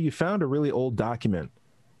okay, so you found a really old document.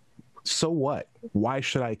 So what? Why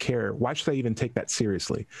should I care? Why should I even take that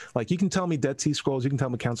seriously? Like, you can tell me Dead Sea Scrolls, you can tell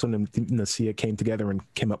me Council of Nicaea came together and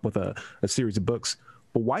came up with a series of books.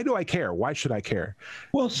 But why do I care? Why should I care?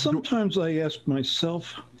 Well, sometimes I ask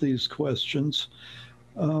myself these questions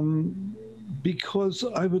because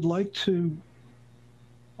I would like to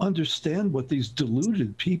understand what these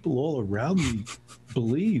deluded people all around me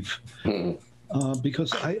believe.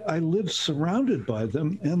 Because I live surrounded by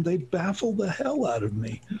them, and they baffle the hell out of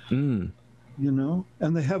me. And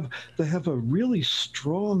they have a really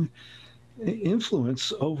strong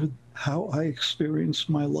influence over how I experience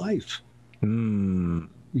my life.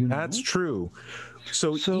 That's true.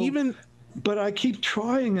 So even, but I keep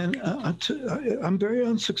trying, and I'm very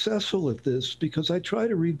unsuccessful at this, because I try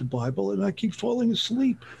to read the Bible and I keep falling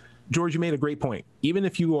asleep. George, you made a great point. Even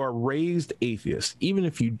if you are raised atheist, even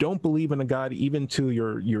if you don't believe in a God, even to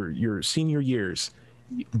your senior years,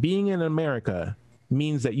 being in America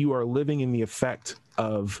means that you are living in the effect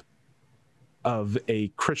of a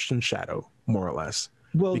Christian shadow, more or less.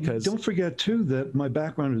 Well, don't forget too that my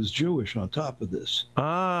background is Jewish on top of this.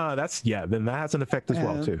 Then that has an effect as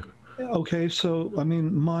well too. Okay, so I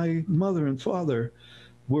mean, my mother and father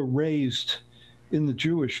were raised in the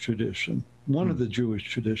Jewish tradition. One of the Jewish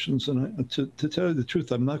traditions, and to tell you the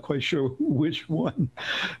truth, I'm not quite sure which one,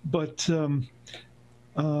 but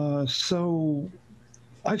so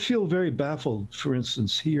I feel very baffled, for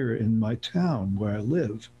instance, here in my town where I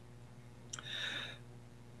live.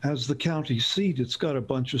 As the county seat, it's got a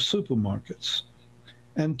bunch of supermarkets.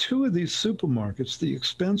 And two of these supermarkets, the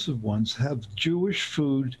expensive ones, have Jewish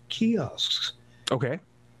food kiosks. Okay.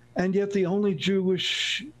 And yet the only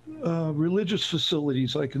Jewish religious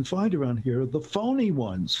facilities I can find around here are the phony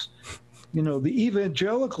ones. The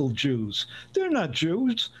evangelical Jews. They're not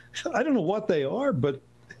Jews. I don't know what they are, but,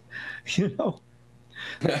 they're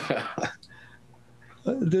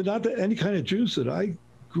not any kind of Jews that I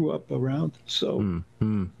grew up around. So,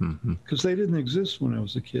 because they didn't exist when I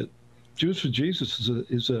was a kid. Jews for Jesus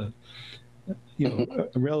is a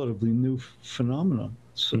relatively new phenomenon.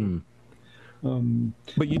 So.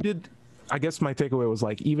 But you did, I guess my takeaway was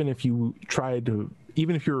even if you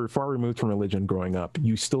were far removed from religion growing up,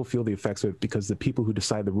 you still feel the effects of it, because the people who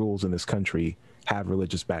decide the rules in this country have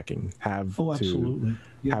religious backing, have to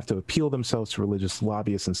appeal themselves to religious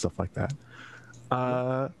lobbyists and stuff like that.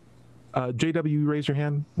 JW, raise your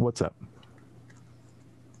hand. What's up?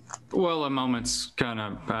 Well, a moment's kind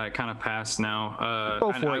of passed now.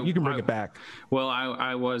 Go for it. You can bring it back. Well,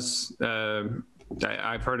 I've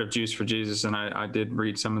heard of Jews for Jesus, and I did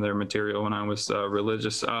read some of their material when I was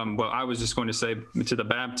religious. Well, I was just going to say to the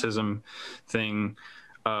baptism thing,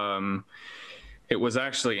 it was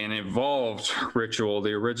actually an evolved ritual.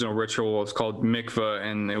 The original ritual was called mikveh,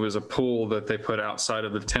 and it was a pool that they put outside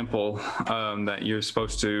of the temple that you're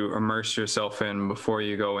supposed to immerse yourself in before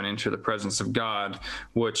you go and enter the presence of God,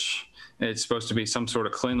 which it's supposed to be some sort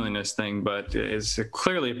of cleanliness thing, but is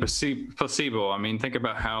clearly a placebo. I mean, think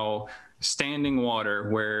about how standing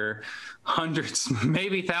water where hundreds,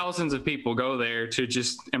 maybe thousands of people go there to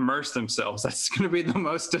just immerse themselves. That's going to be the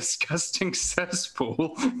most disgusting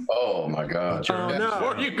cesspool. Oh my God.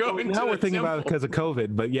 No. You go now we're thinking about it because of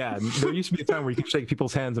COVID, but yeah, there used to be a time where you could shake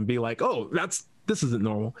people's hands and be like, oh, this isn't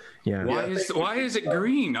normal. Yeah. Why is it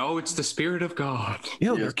green? Oh, it's the Spirit of God.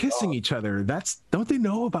 Yeah, they're kissing each other. Don't they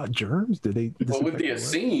know about germs? Well, with the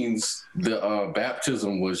Essenes, the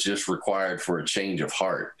baptism was just required for a change of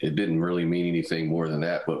heart. It didn't really mean anything more than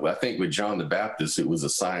that. But I think with John the Baptist, it was a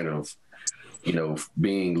sign of,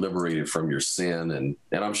 being liberated from your sin, and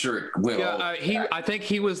I'm sure it went. Yeah, I think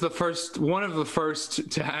he was one of the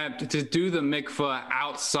first to do the mikvah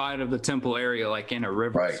outside of the temple area, like in a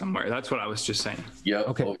river somewhere. That's what I was just saying. Yeah.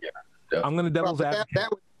 Okay. Oh, yeah. I'm going to devil's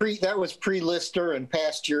advocate. That was pre-Lister and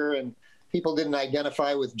Pasteur, and people didn't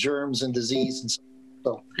identify with germs and disease, and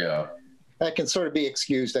so yeah, that can sort of be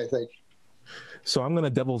excused, I think. So I'm going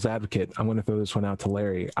to devil's advocate. I'm going to throw this one out to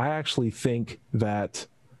Larry. I actually think that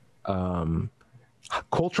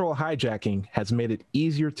cultural hijacking has made it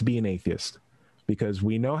easier to be an atheist, because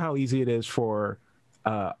we know how easy it is for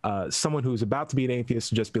someone who's about to be an atheist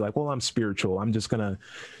to just be like, well, I'm spiritual. I'm just going to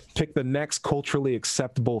pick the next culturally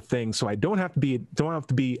acceptable thing. So I don't have to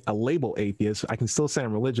be a label atheist. I can still say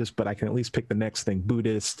I'm religious, but I can at least pick the next thing: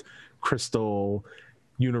 Buddhist, crystal,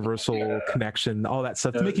 universal connection, all that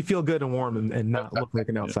stuff to make you feel good and warm and not look like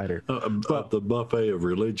an outsider. But the buffet of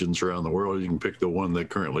religions around the world, you can pick the one that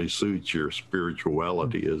currently suits your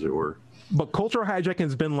spirituality, as it were. But cultural hijacking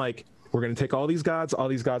has been like, we're going to take all these gods,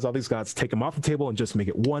 take them off the table and just make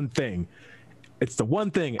it one thing. It's the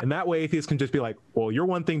one thing. And that way atheists can just be like, well, your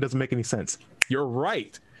one thing doesn't make any sense. You're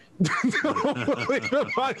right. One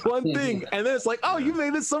thing, and then it's like, oh, you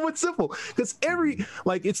made it somewhat simple, because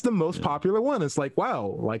it's the most popular one. It's like,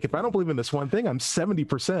 wow, like if I don't believe in this one thing, I'm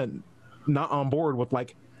 70% not on board with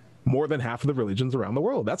like more than half of the religions around the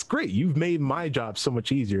world. That's great. You've made my job so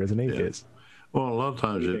much easier as an athist. Well, a lot of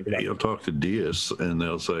times you'll talk to deists and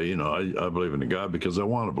they'll say, I believe in a God because I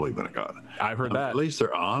want to believe in a God. I've heard that. At least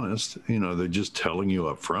they're honest. They're just telling you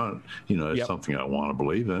up front, it's something I want to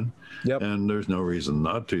believe in. Yep. And there's no reason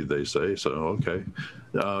not to, they say. So, okay.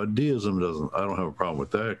 Deism I don't have a problem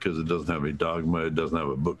with that, because it doesn't have any dogma. It doesn't have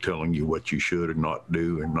a book telling you what you should or not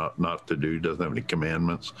do and not to do. It doesn't have any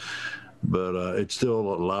commandments. But it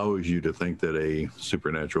still allows you to think that a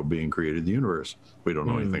supernatural being created the universe. We don't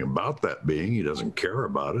know anything about that being. He doesn't care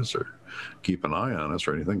about us or keep an eye on us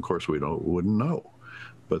or anything. Of course, we wouldn't know.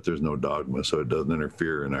 But there's no dogma, so it doesn't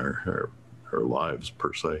interfere in our lives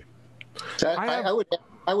per se.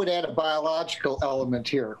 I would add a biological element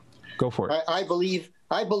here. Go for it. I believe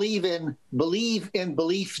in belief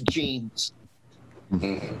genes.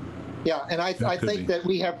 Mm-hmm. Yeah, and I think that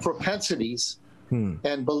we have propensities.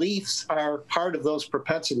 And beliefs are part of those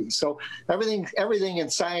propensities. So everything in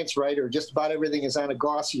science, right, or just about everything, is on a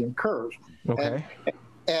Gaussian curve. Okay.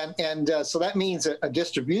 And so that means a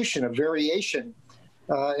distribution, a variation,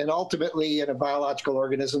 and ultimately in a biological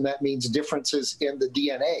organism, that means differences in the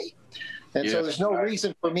DNA. And so there's no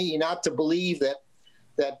reason for me not to believe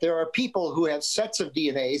that there are people who have sets of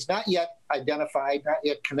DNAs not yet identified, not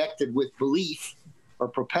yet connected with belief or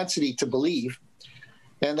propensity to believe,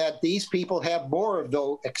 and that these people have more of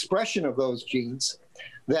the expression of those genes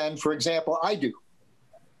than, for example, I do.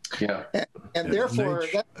 Yeah. And therefore,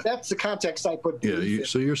 that's the context I put.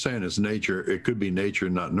 So you're saying it's nature. It could be nature,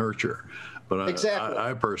 not nurture. But exactly.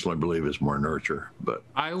 I personally believe it's more nurture. But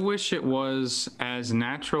I wish it was as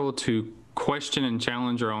natural to question and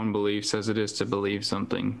challenge our own beliefs as it is to believe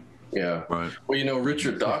something. Yeah. Right. Well,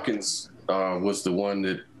 Richard Dawkins was the one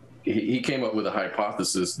that he came up with a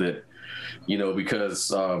hypothesis that,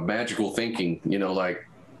 because magical thinking, like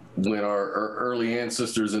when our early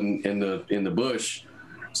ancestors in the bush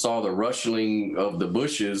saw the rustling of the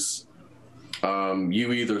bushes,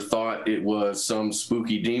 you either thought it was some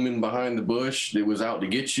spooky demon behind the bush that was out to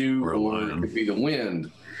get you, or it could be the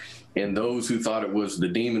wind. And those who thought it was the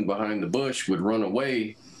demon behind the bush would run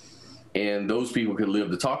away, and those people could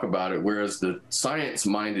live to talk about it. Whereas the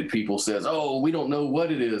science-minded people says, oh, we don't know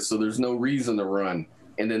what it is, so there's no reason to run.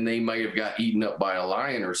 and then they might have got eaten up by a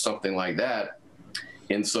lion or something like that.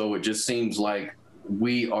 And so it just seems like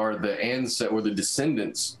we are the ancestors or the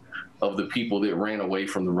descendants of the people that ran away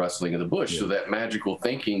from the rustling of the bush. So that magical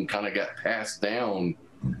thinking kind of got passed down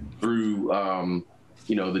through,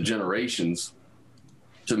 the generations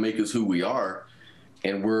to make us who we are.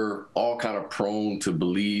 And we're all kind of prone to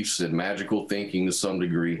beliefs and magical thinking to some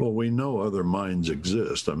degree. Well, we know other minds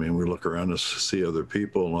exist. I mean, we look around us, see other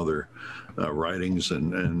people and other writings,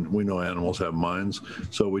 and we know animals have minds.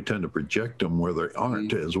 So we tend to project them where they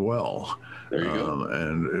aren't as well. There you go.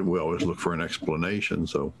 And we always look for an explanation.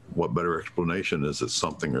 So what better explanation is that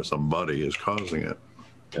something or somebody is causing it?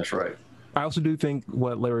 That's right. I also do think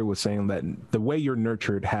what Larry was saying, that the way you're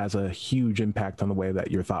nurtured has a huge impact on the way that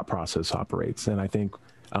your thought process operates. And I think,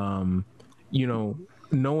 no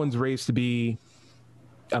one's raised to be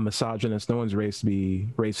a misogynist. No one's raised to be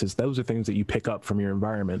racist. Those are things that you pick up from your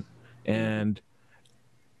environment. And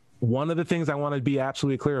one of the things I want to be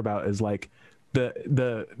absolutely clear about is like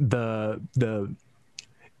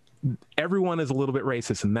everyone is a little bit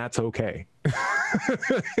racist, and that's okay.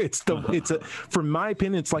 From my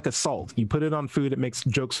opinion, it's like a salt. You put it on food, it makes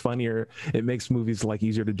jokes funnier, it makes movies like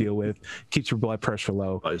easier to deal with, keeps your blood pressure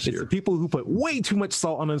low. It's the people who put way too much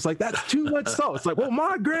salt on it. It's like, that's too much salt. It's like, well,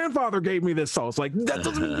 my grandfather gave me this salt. It's like, that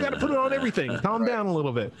doesn't mean you got to put it on everything. Calm down a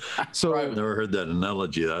little bit. So I've never heard that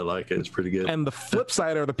analogy. I like it. It's pretty good. And the flip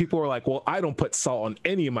side are the people who are like, well, I don't put salt on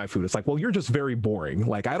any of my food. It's like, well, you're just very boring.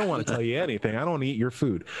 Like, I don't want to tell you anything. I don't want to eat your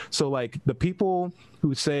food. So like the people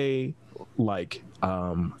who say like,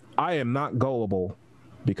 I am not gullible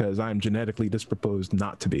because I'm genetically disproposed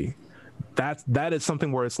not to be, that is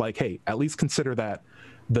something where it's like, hey, at least consider that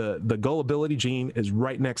the gullibility gene is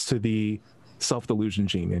right next to the self-delusion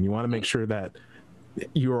gene, and you want to make sure that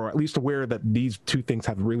you're at least aware that these two things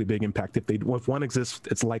have a really big impact. If one exists,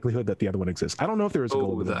 it's likelihood that the other one exists. I don't know if there is a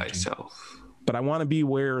gullibility gene, but I want to be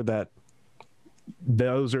aware that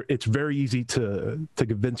it's very easy to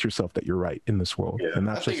convince yourself that you're right in this world. And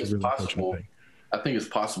that's just a really unfortunate thing. I think it's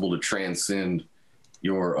possible to transcend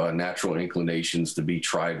your natural inclinations to be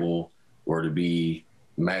tribal or to be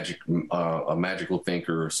a magical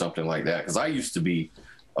thinker or something like that. Because I used to be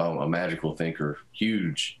a magical thinker,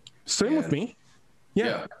 huge. Same with me.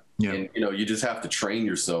 Yeah. And you just have to train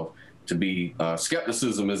yourself to be.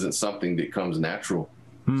 Skepticism isn't something that comes natural.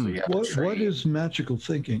 So you have to train. What is magical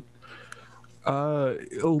thinking?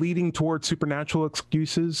 Leading towards supernatural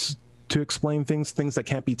excuses to explain things that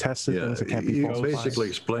can't be tested, things that can't be you falsified. basically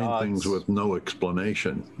explain things with no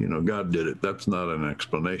explanation. God did it. That's not an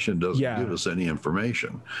explanation. Doesn't give us any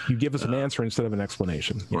information. You give us an answer instead of an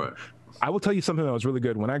explanation. Right. I will tell you something that was really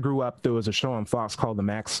good. When I grew up, there was a show on Fox called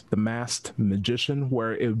The Masked Magician,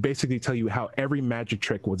 where it would basically tell you how every magic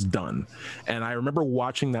trick was done. And I remember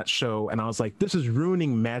watching that show, and I was like, this is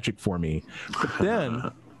ruining magic for me. But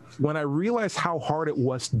then when I realized how hard it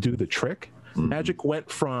was to do the trick, magic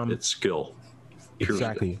went from... It's skill.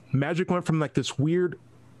 Exactly. Magic went from like this weird,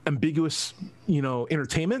 ambiguous,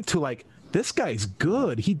 entertainment to like, this guy's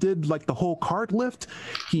good. He did like the whole card lift.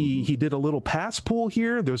 He did a little pass pull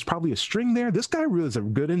here. There was probably a string there. This guy really is a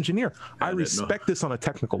good engineer. I respect this on a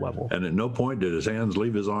technical level. And at no point did his hands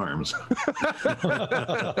leave his arms.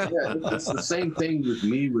 It's the same thing with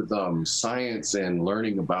me with science and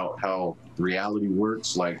learning about how reality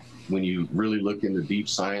works. Like when you really look into deep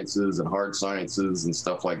sciences and hard sciences and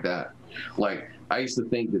stuff like that. Like I used to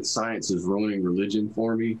think that science is ruining religion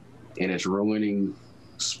for me, and it's ruining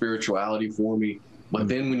spirituality for me. But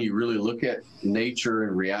then when you really look at nature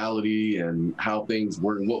and reality and how things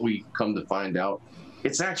work and what we come to find out,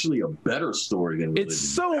 it's actually a better story than religion. It's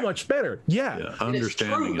so much better. Yeah.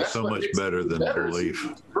 Understanding is so much better than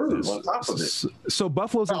belief. On top of it. So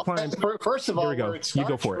Buffalo's inclined. First of all, here we go. You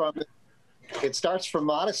go for it. It starts from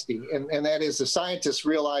modesty, and that is the scientists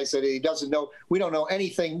realize that he doesn't know. We don't know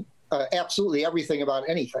anything, absolutely everything about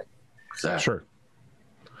anything. Exactly. Sure.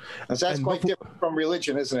 And that's quite different from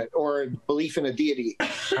religion, isn't it? Or belief in a deity.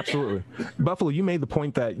 Absolutely. Buffalo, you made the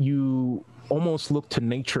point that you almost look to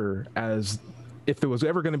nature as if there was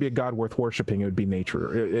ever going to be a God worth worshiping, it would be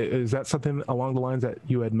nature. Is that something along the lines that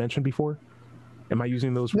you had mentioned before? Am I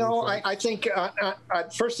using those words? No, I think,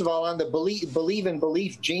 first of all, on the believe in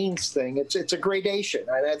belief genes thing, it's a gradation.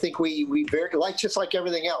 And I think we very, just like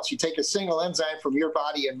everything else, you take a single enzyme from your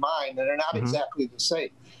body and mine, and they're not exactly the same.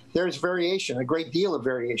 There's variation, a great deal of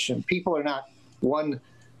variation. People are not one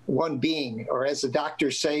being, or as the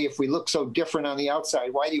doctors say, if we look so different on the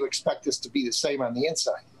outside, why do you expect us to be the same on the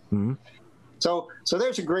inside? Mm-hmm. So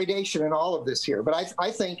there's a gradation in all of this here. But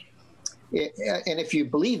I think, and if you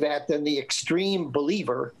believe that, then the extreme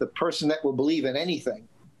believer, the person that will believe in anything,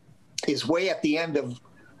 is way at the end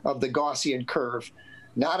of the Gaussian curve,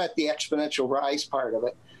 not at the exponential rise part of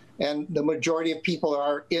it. And the majority of people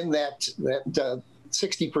are in that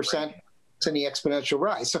 60% in the exponential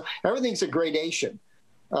rise. So everything's a gradation.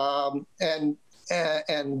 And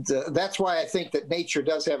that's why I think that nature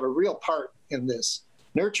does have a real part in this.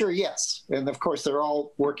 Nurture, yes. And of course, they're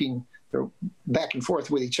all working back and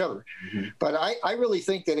forth with each other. Mm-hmm. But I really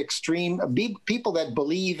think that people that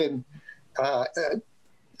believe in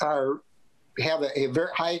have a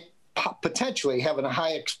very high, potentially having a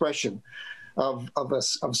high expression of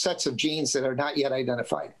sets of genes that are not yet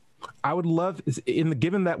identified. I would love,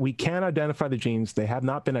 given that we can identify the genes, they have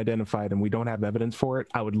not been identified and we don't have evidence for it,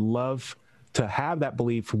 I would love to have that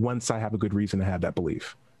belief once I have a good reason to have that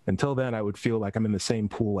belief. Until then, I would feel like I'm in the same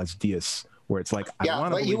pool as Diaz, where it's like, I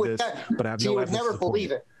want to believe this, but I have no evidence. You would never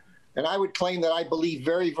believe it. And I would claim that I believe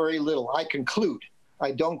very, very little. I conclude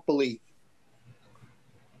I don't believe.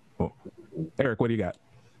 Well, Eric, what do you got?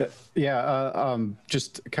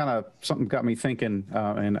 Just kind of something got me thinking,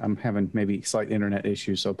 and I'm having maybe slight internet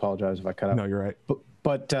issues, so apologize if I cut out. No, you're right.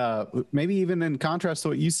 But maybe even in contrast to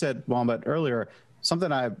what you said, Wombat, earlier,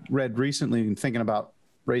 something I read recently in thinking about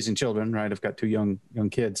raising children, right? I've got 2 young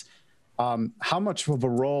kids. How much of a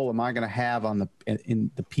role am I going to have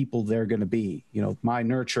in the people they're going to be? You know, my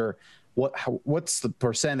nurture. What's the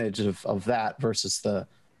percentage of that versus the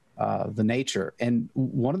nature? And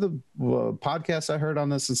one of the podcasts I heard on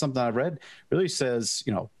this and something I read really says,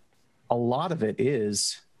 you know, a lot of it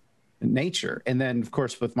is nature. And then, of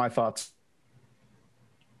course, with my thoughts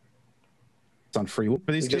on free will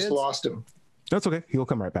for these kids. Just lost him. That's okay. He'll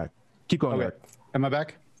come right back. Keep going. Okay. Eric. Am I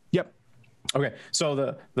back? Yep. Okay. So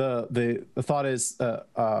the thought is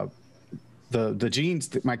the genes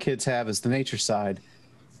that my kids have is the nature side.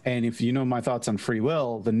 And if you know my thoughts on free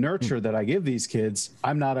will, the nurture that I give these kids,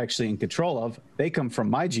 I'm not actually in control of. They come from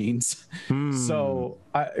my genes. So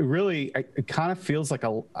it kind of feels like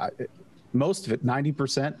most of it,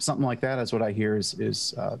 90%, something like that, is what I hear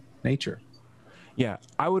is nature. Yeah,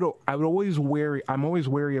 I would always I'm always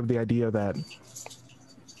wary of the idea that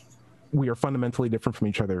we are fundamentally different from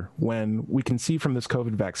each other. When we can see from this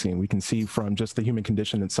COVID vaccine, we can see from just the human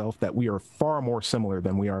condition itself that we are far more similar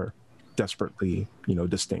than we are desperately,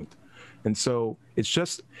 distinct. And so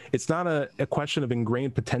it's not a question of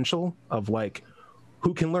ingrained potential of like,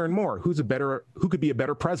 who can learn more? Who could be a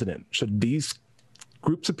better president? Should these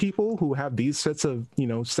groups of people who have these sets of,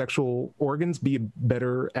 sexual organs be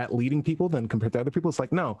better at leading people than compared to other people? It's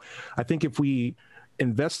like, no, I think if we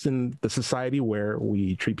invest in the society where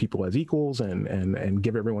we treat people as equals and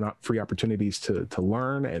give everyone free opportunities to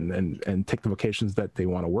learn and take the vocations that they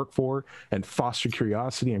want to work for and foster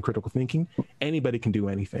curiosity and critical thinking, anybody can do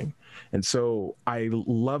anything. And so I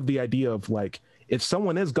love the idea of like, if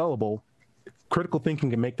someone is gullible, critical thinking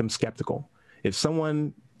can make them skeptical. If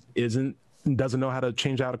someone doesn't know how to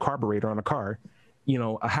change out a carburetor on a car,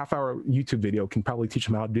 a half-hour YouTube video can probably teach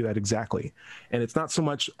them how to do that exactly. And it's not so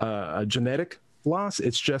much a genetic loss,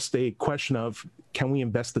 it's just a question of, can we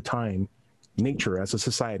invest the time, nature as a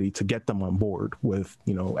society, to get them on board with,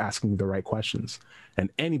 asking the right questions? And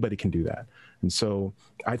anybody can do that. And so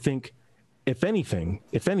I think if anything,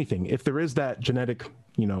 if there is that genetic,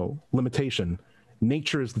 limitation,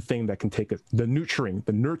 nature is the thing that can take us, the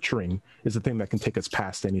nurturing is the thing that can take us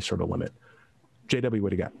past any sort of limit. JW, what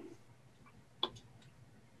do you got?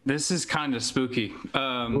 This is kind of spooky.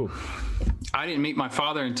 I didn't meet my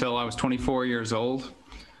father until I was 24 years old.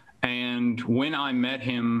 And when I met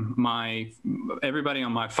him, everybody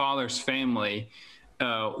on my father's family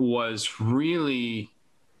was really,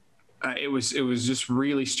 it was just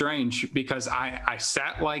really strange because I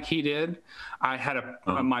sat like he did. I had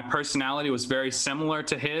my personality was very similar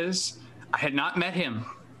to his. I had not met him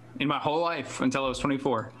in my whole life until I was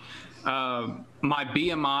 24. My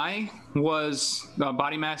BMI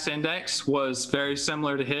body mass index was very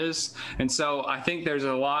similar to his. And so I think there's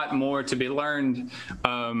a lot more to be learned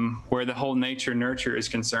where the whole nature nurture is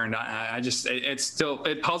concerned.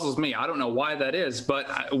 It puzzles me. I don't know why that is,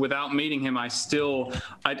 but without meeting him,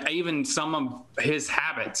 even some of his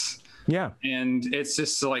habits. Yeah. And it's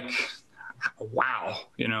just like, wow,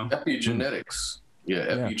 Epigenetics. Yeah.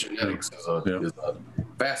 Epigenetics is a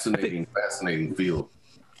fascinating field.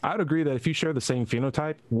 I would agree that if you share the same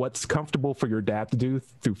phenotype, what's comfortable for your dad to do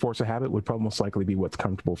through force of habit would probably most likely be what's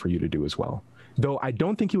comfortable for you to do as well. Though I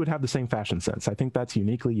don't think you would have the same fashion sense. I think that's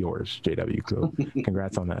uniquely yours, JW. So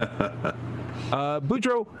congrats on that.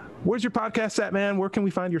 Boudreaux, where's your podcast at, man? Where can we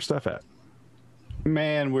find your stuff at?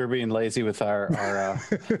 Man, we're being lazy with our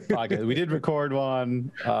podcast. We did record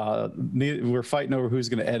one. We're fighting over who's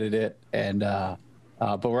going to edit it, and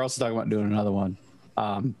but we're also talking about doing another one.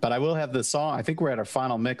 But I will have the song. I think we're at our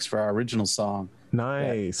final mix for our original song.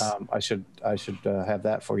 Nice. That, I should have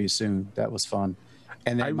that for you soon. That was fun.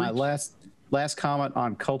 And then my last comment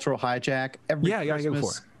on Cultural Hijack.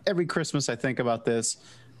 Every Christmas I think about this,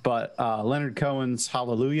 but Leonard Cohen's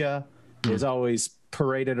Hallelujah is always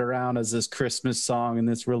paraded around as this Christmas song and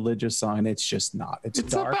this religious song, and it's just not. It's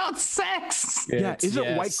dark. About sex.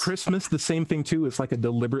 Isn't White Christmas the same thing too? It's like a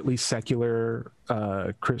deliberately secular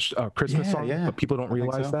Christmas song, but people don't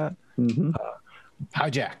realize that. Mm-hmm.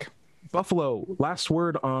 Hijack. Buffalo, last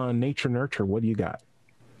word on nature nurture. What do you got?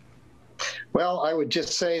 Well, I would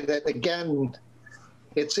just say that again,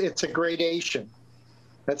 it's a gradation.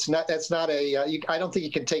 That's not a. I don't think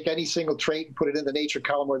you can take any single trait and put it in the nature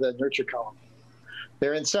column or the nurture column.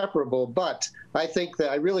 They're inseparable, but I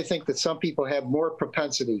really think that some people have more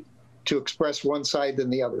propensity to express one side than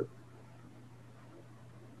the other.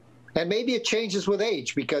 And maybe it changes with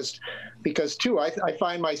age because too, I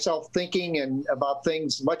find myself thinking about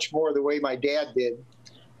things much more the way my dad did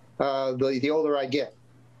the older I get.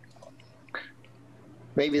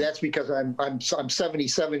 Maybe that's because I'm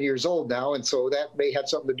 77 years old now, and so that may have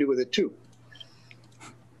something to do with it too.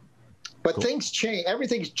 But things change.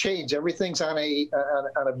 Everything's changed. Everything's on a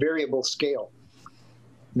variable scale.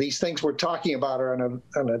 These things we're talking about are on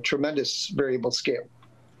a tremendous variable scale.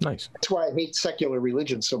 Nice. That's why I hate secular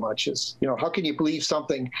religion so much. Is how can you believe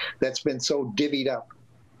something that's been so divvied up?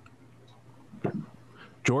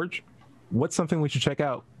 George, what's something we should check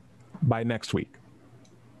out by next week?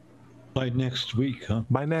 By next week, huh?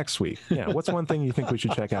 By next week, yeah. What's one thing you think we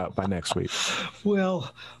should check out by next week?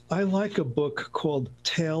 Well, I like a book called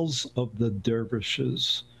Tales of the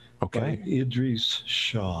Dervishes by Idris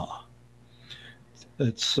Shah.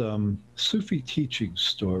 It's Sufi teaching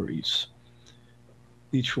stories.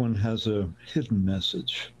 Each one has a hidden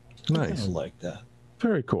message. Nice. I like that.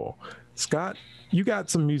 Very cool. Scott, you got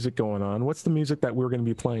some music going on. What's the music that we're going to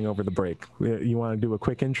be playing over the break? You want to do a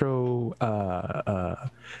quick intro?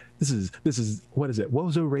 This is what is it?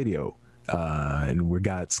 Wozo Radio, and we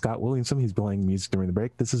got Scott Williamson. He's playing music during the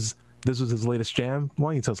break. This was his latest jam. Why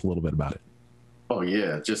don't you tell us a little bit about it? Oh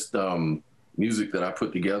yeah, just music that I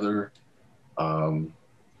put together, and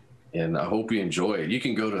I hope you enjoy it. You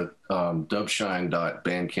can go to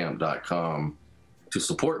dubshine.bandcamp.com to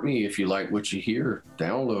support me if you like what you hear.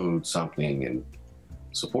 Download something and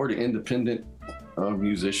support an independent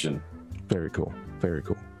musician. Very cool. Very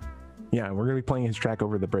cool. Yeah, we're going to be playing his track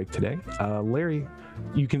over the break today. Larry,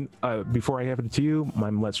 you can, before I have it to you,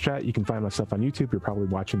 Let's Chat, you can find my stuff on YouTube. You're probably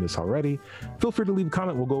watching this already. Feel free to leave a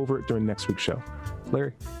comment. We'll go over it during next week's show.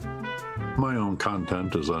 Larry? My own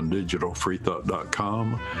content is on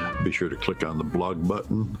digitalfreethought.com. Be sure to click on the blog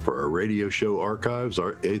button for our radio show archives,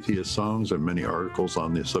 our atheist songs, and many articles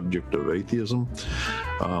on the subject of atheism.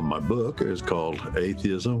 My book is called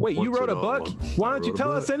Atheism. Wait, you wrote a book? Why don't you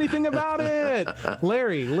tell us anything about it?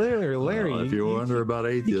 Larry. If you wonder about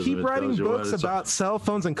atheism, you keep writing books about cell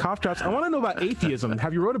phones and cough drops. I want to know about atheism.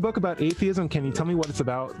 Have you wrote a book about atheism? Can you tell me what it's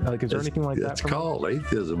about? Like, is there anything like that? It's called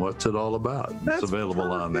Atheism. What's it all about? It's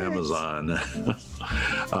available on Amazon.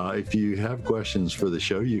 If you have questions for the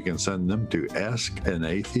show, you can send them to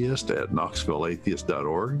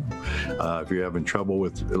askanatheist@knoxvilleatheist.org. If you're having trouble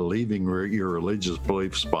with leaving your religious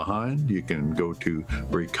beliefs behind, you can go to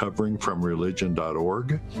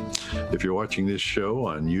recoveringfromreligion.org. If you're watching this show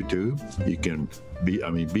on YouTube, you can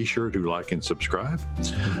be sure to like and subscribe.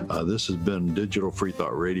 This has been Digital Free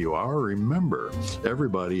Thought Radio Hour. Remember,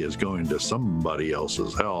 everybody is going to somebody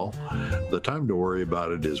else's hell. The time to worry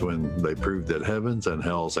about it is when they prove that heavens and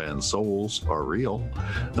hells and souls are real.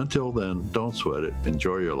 Until then, don't sweat it.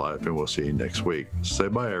 Enjoy your life, and we'll see you next week. Say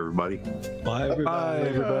bye, everybody. Bye, everybody. Bye,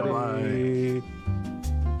 everybody. Bye.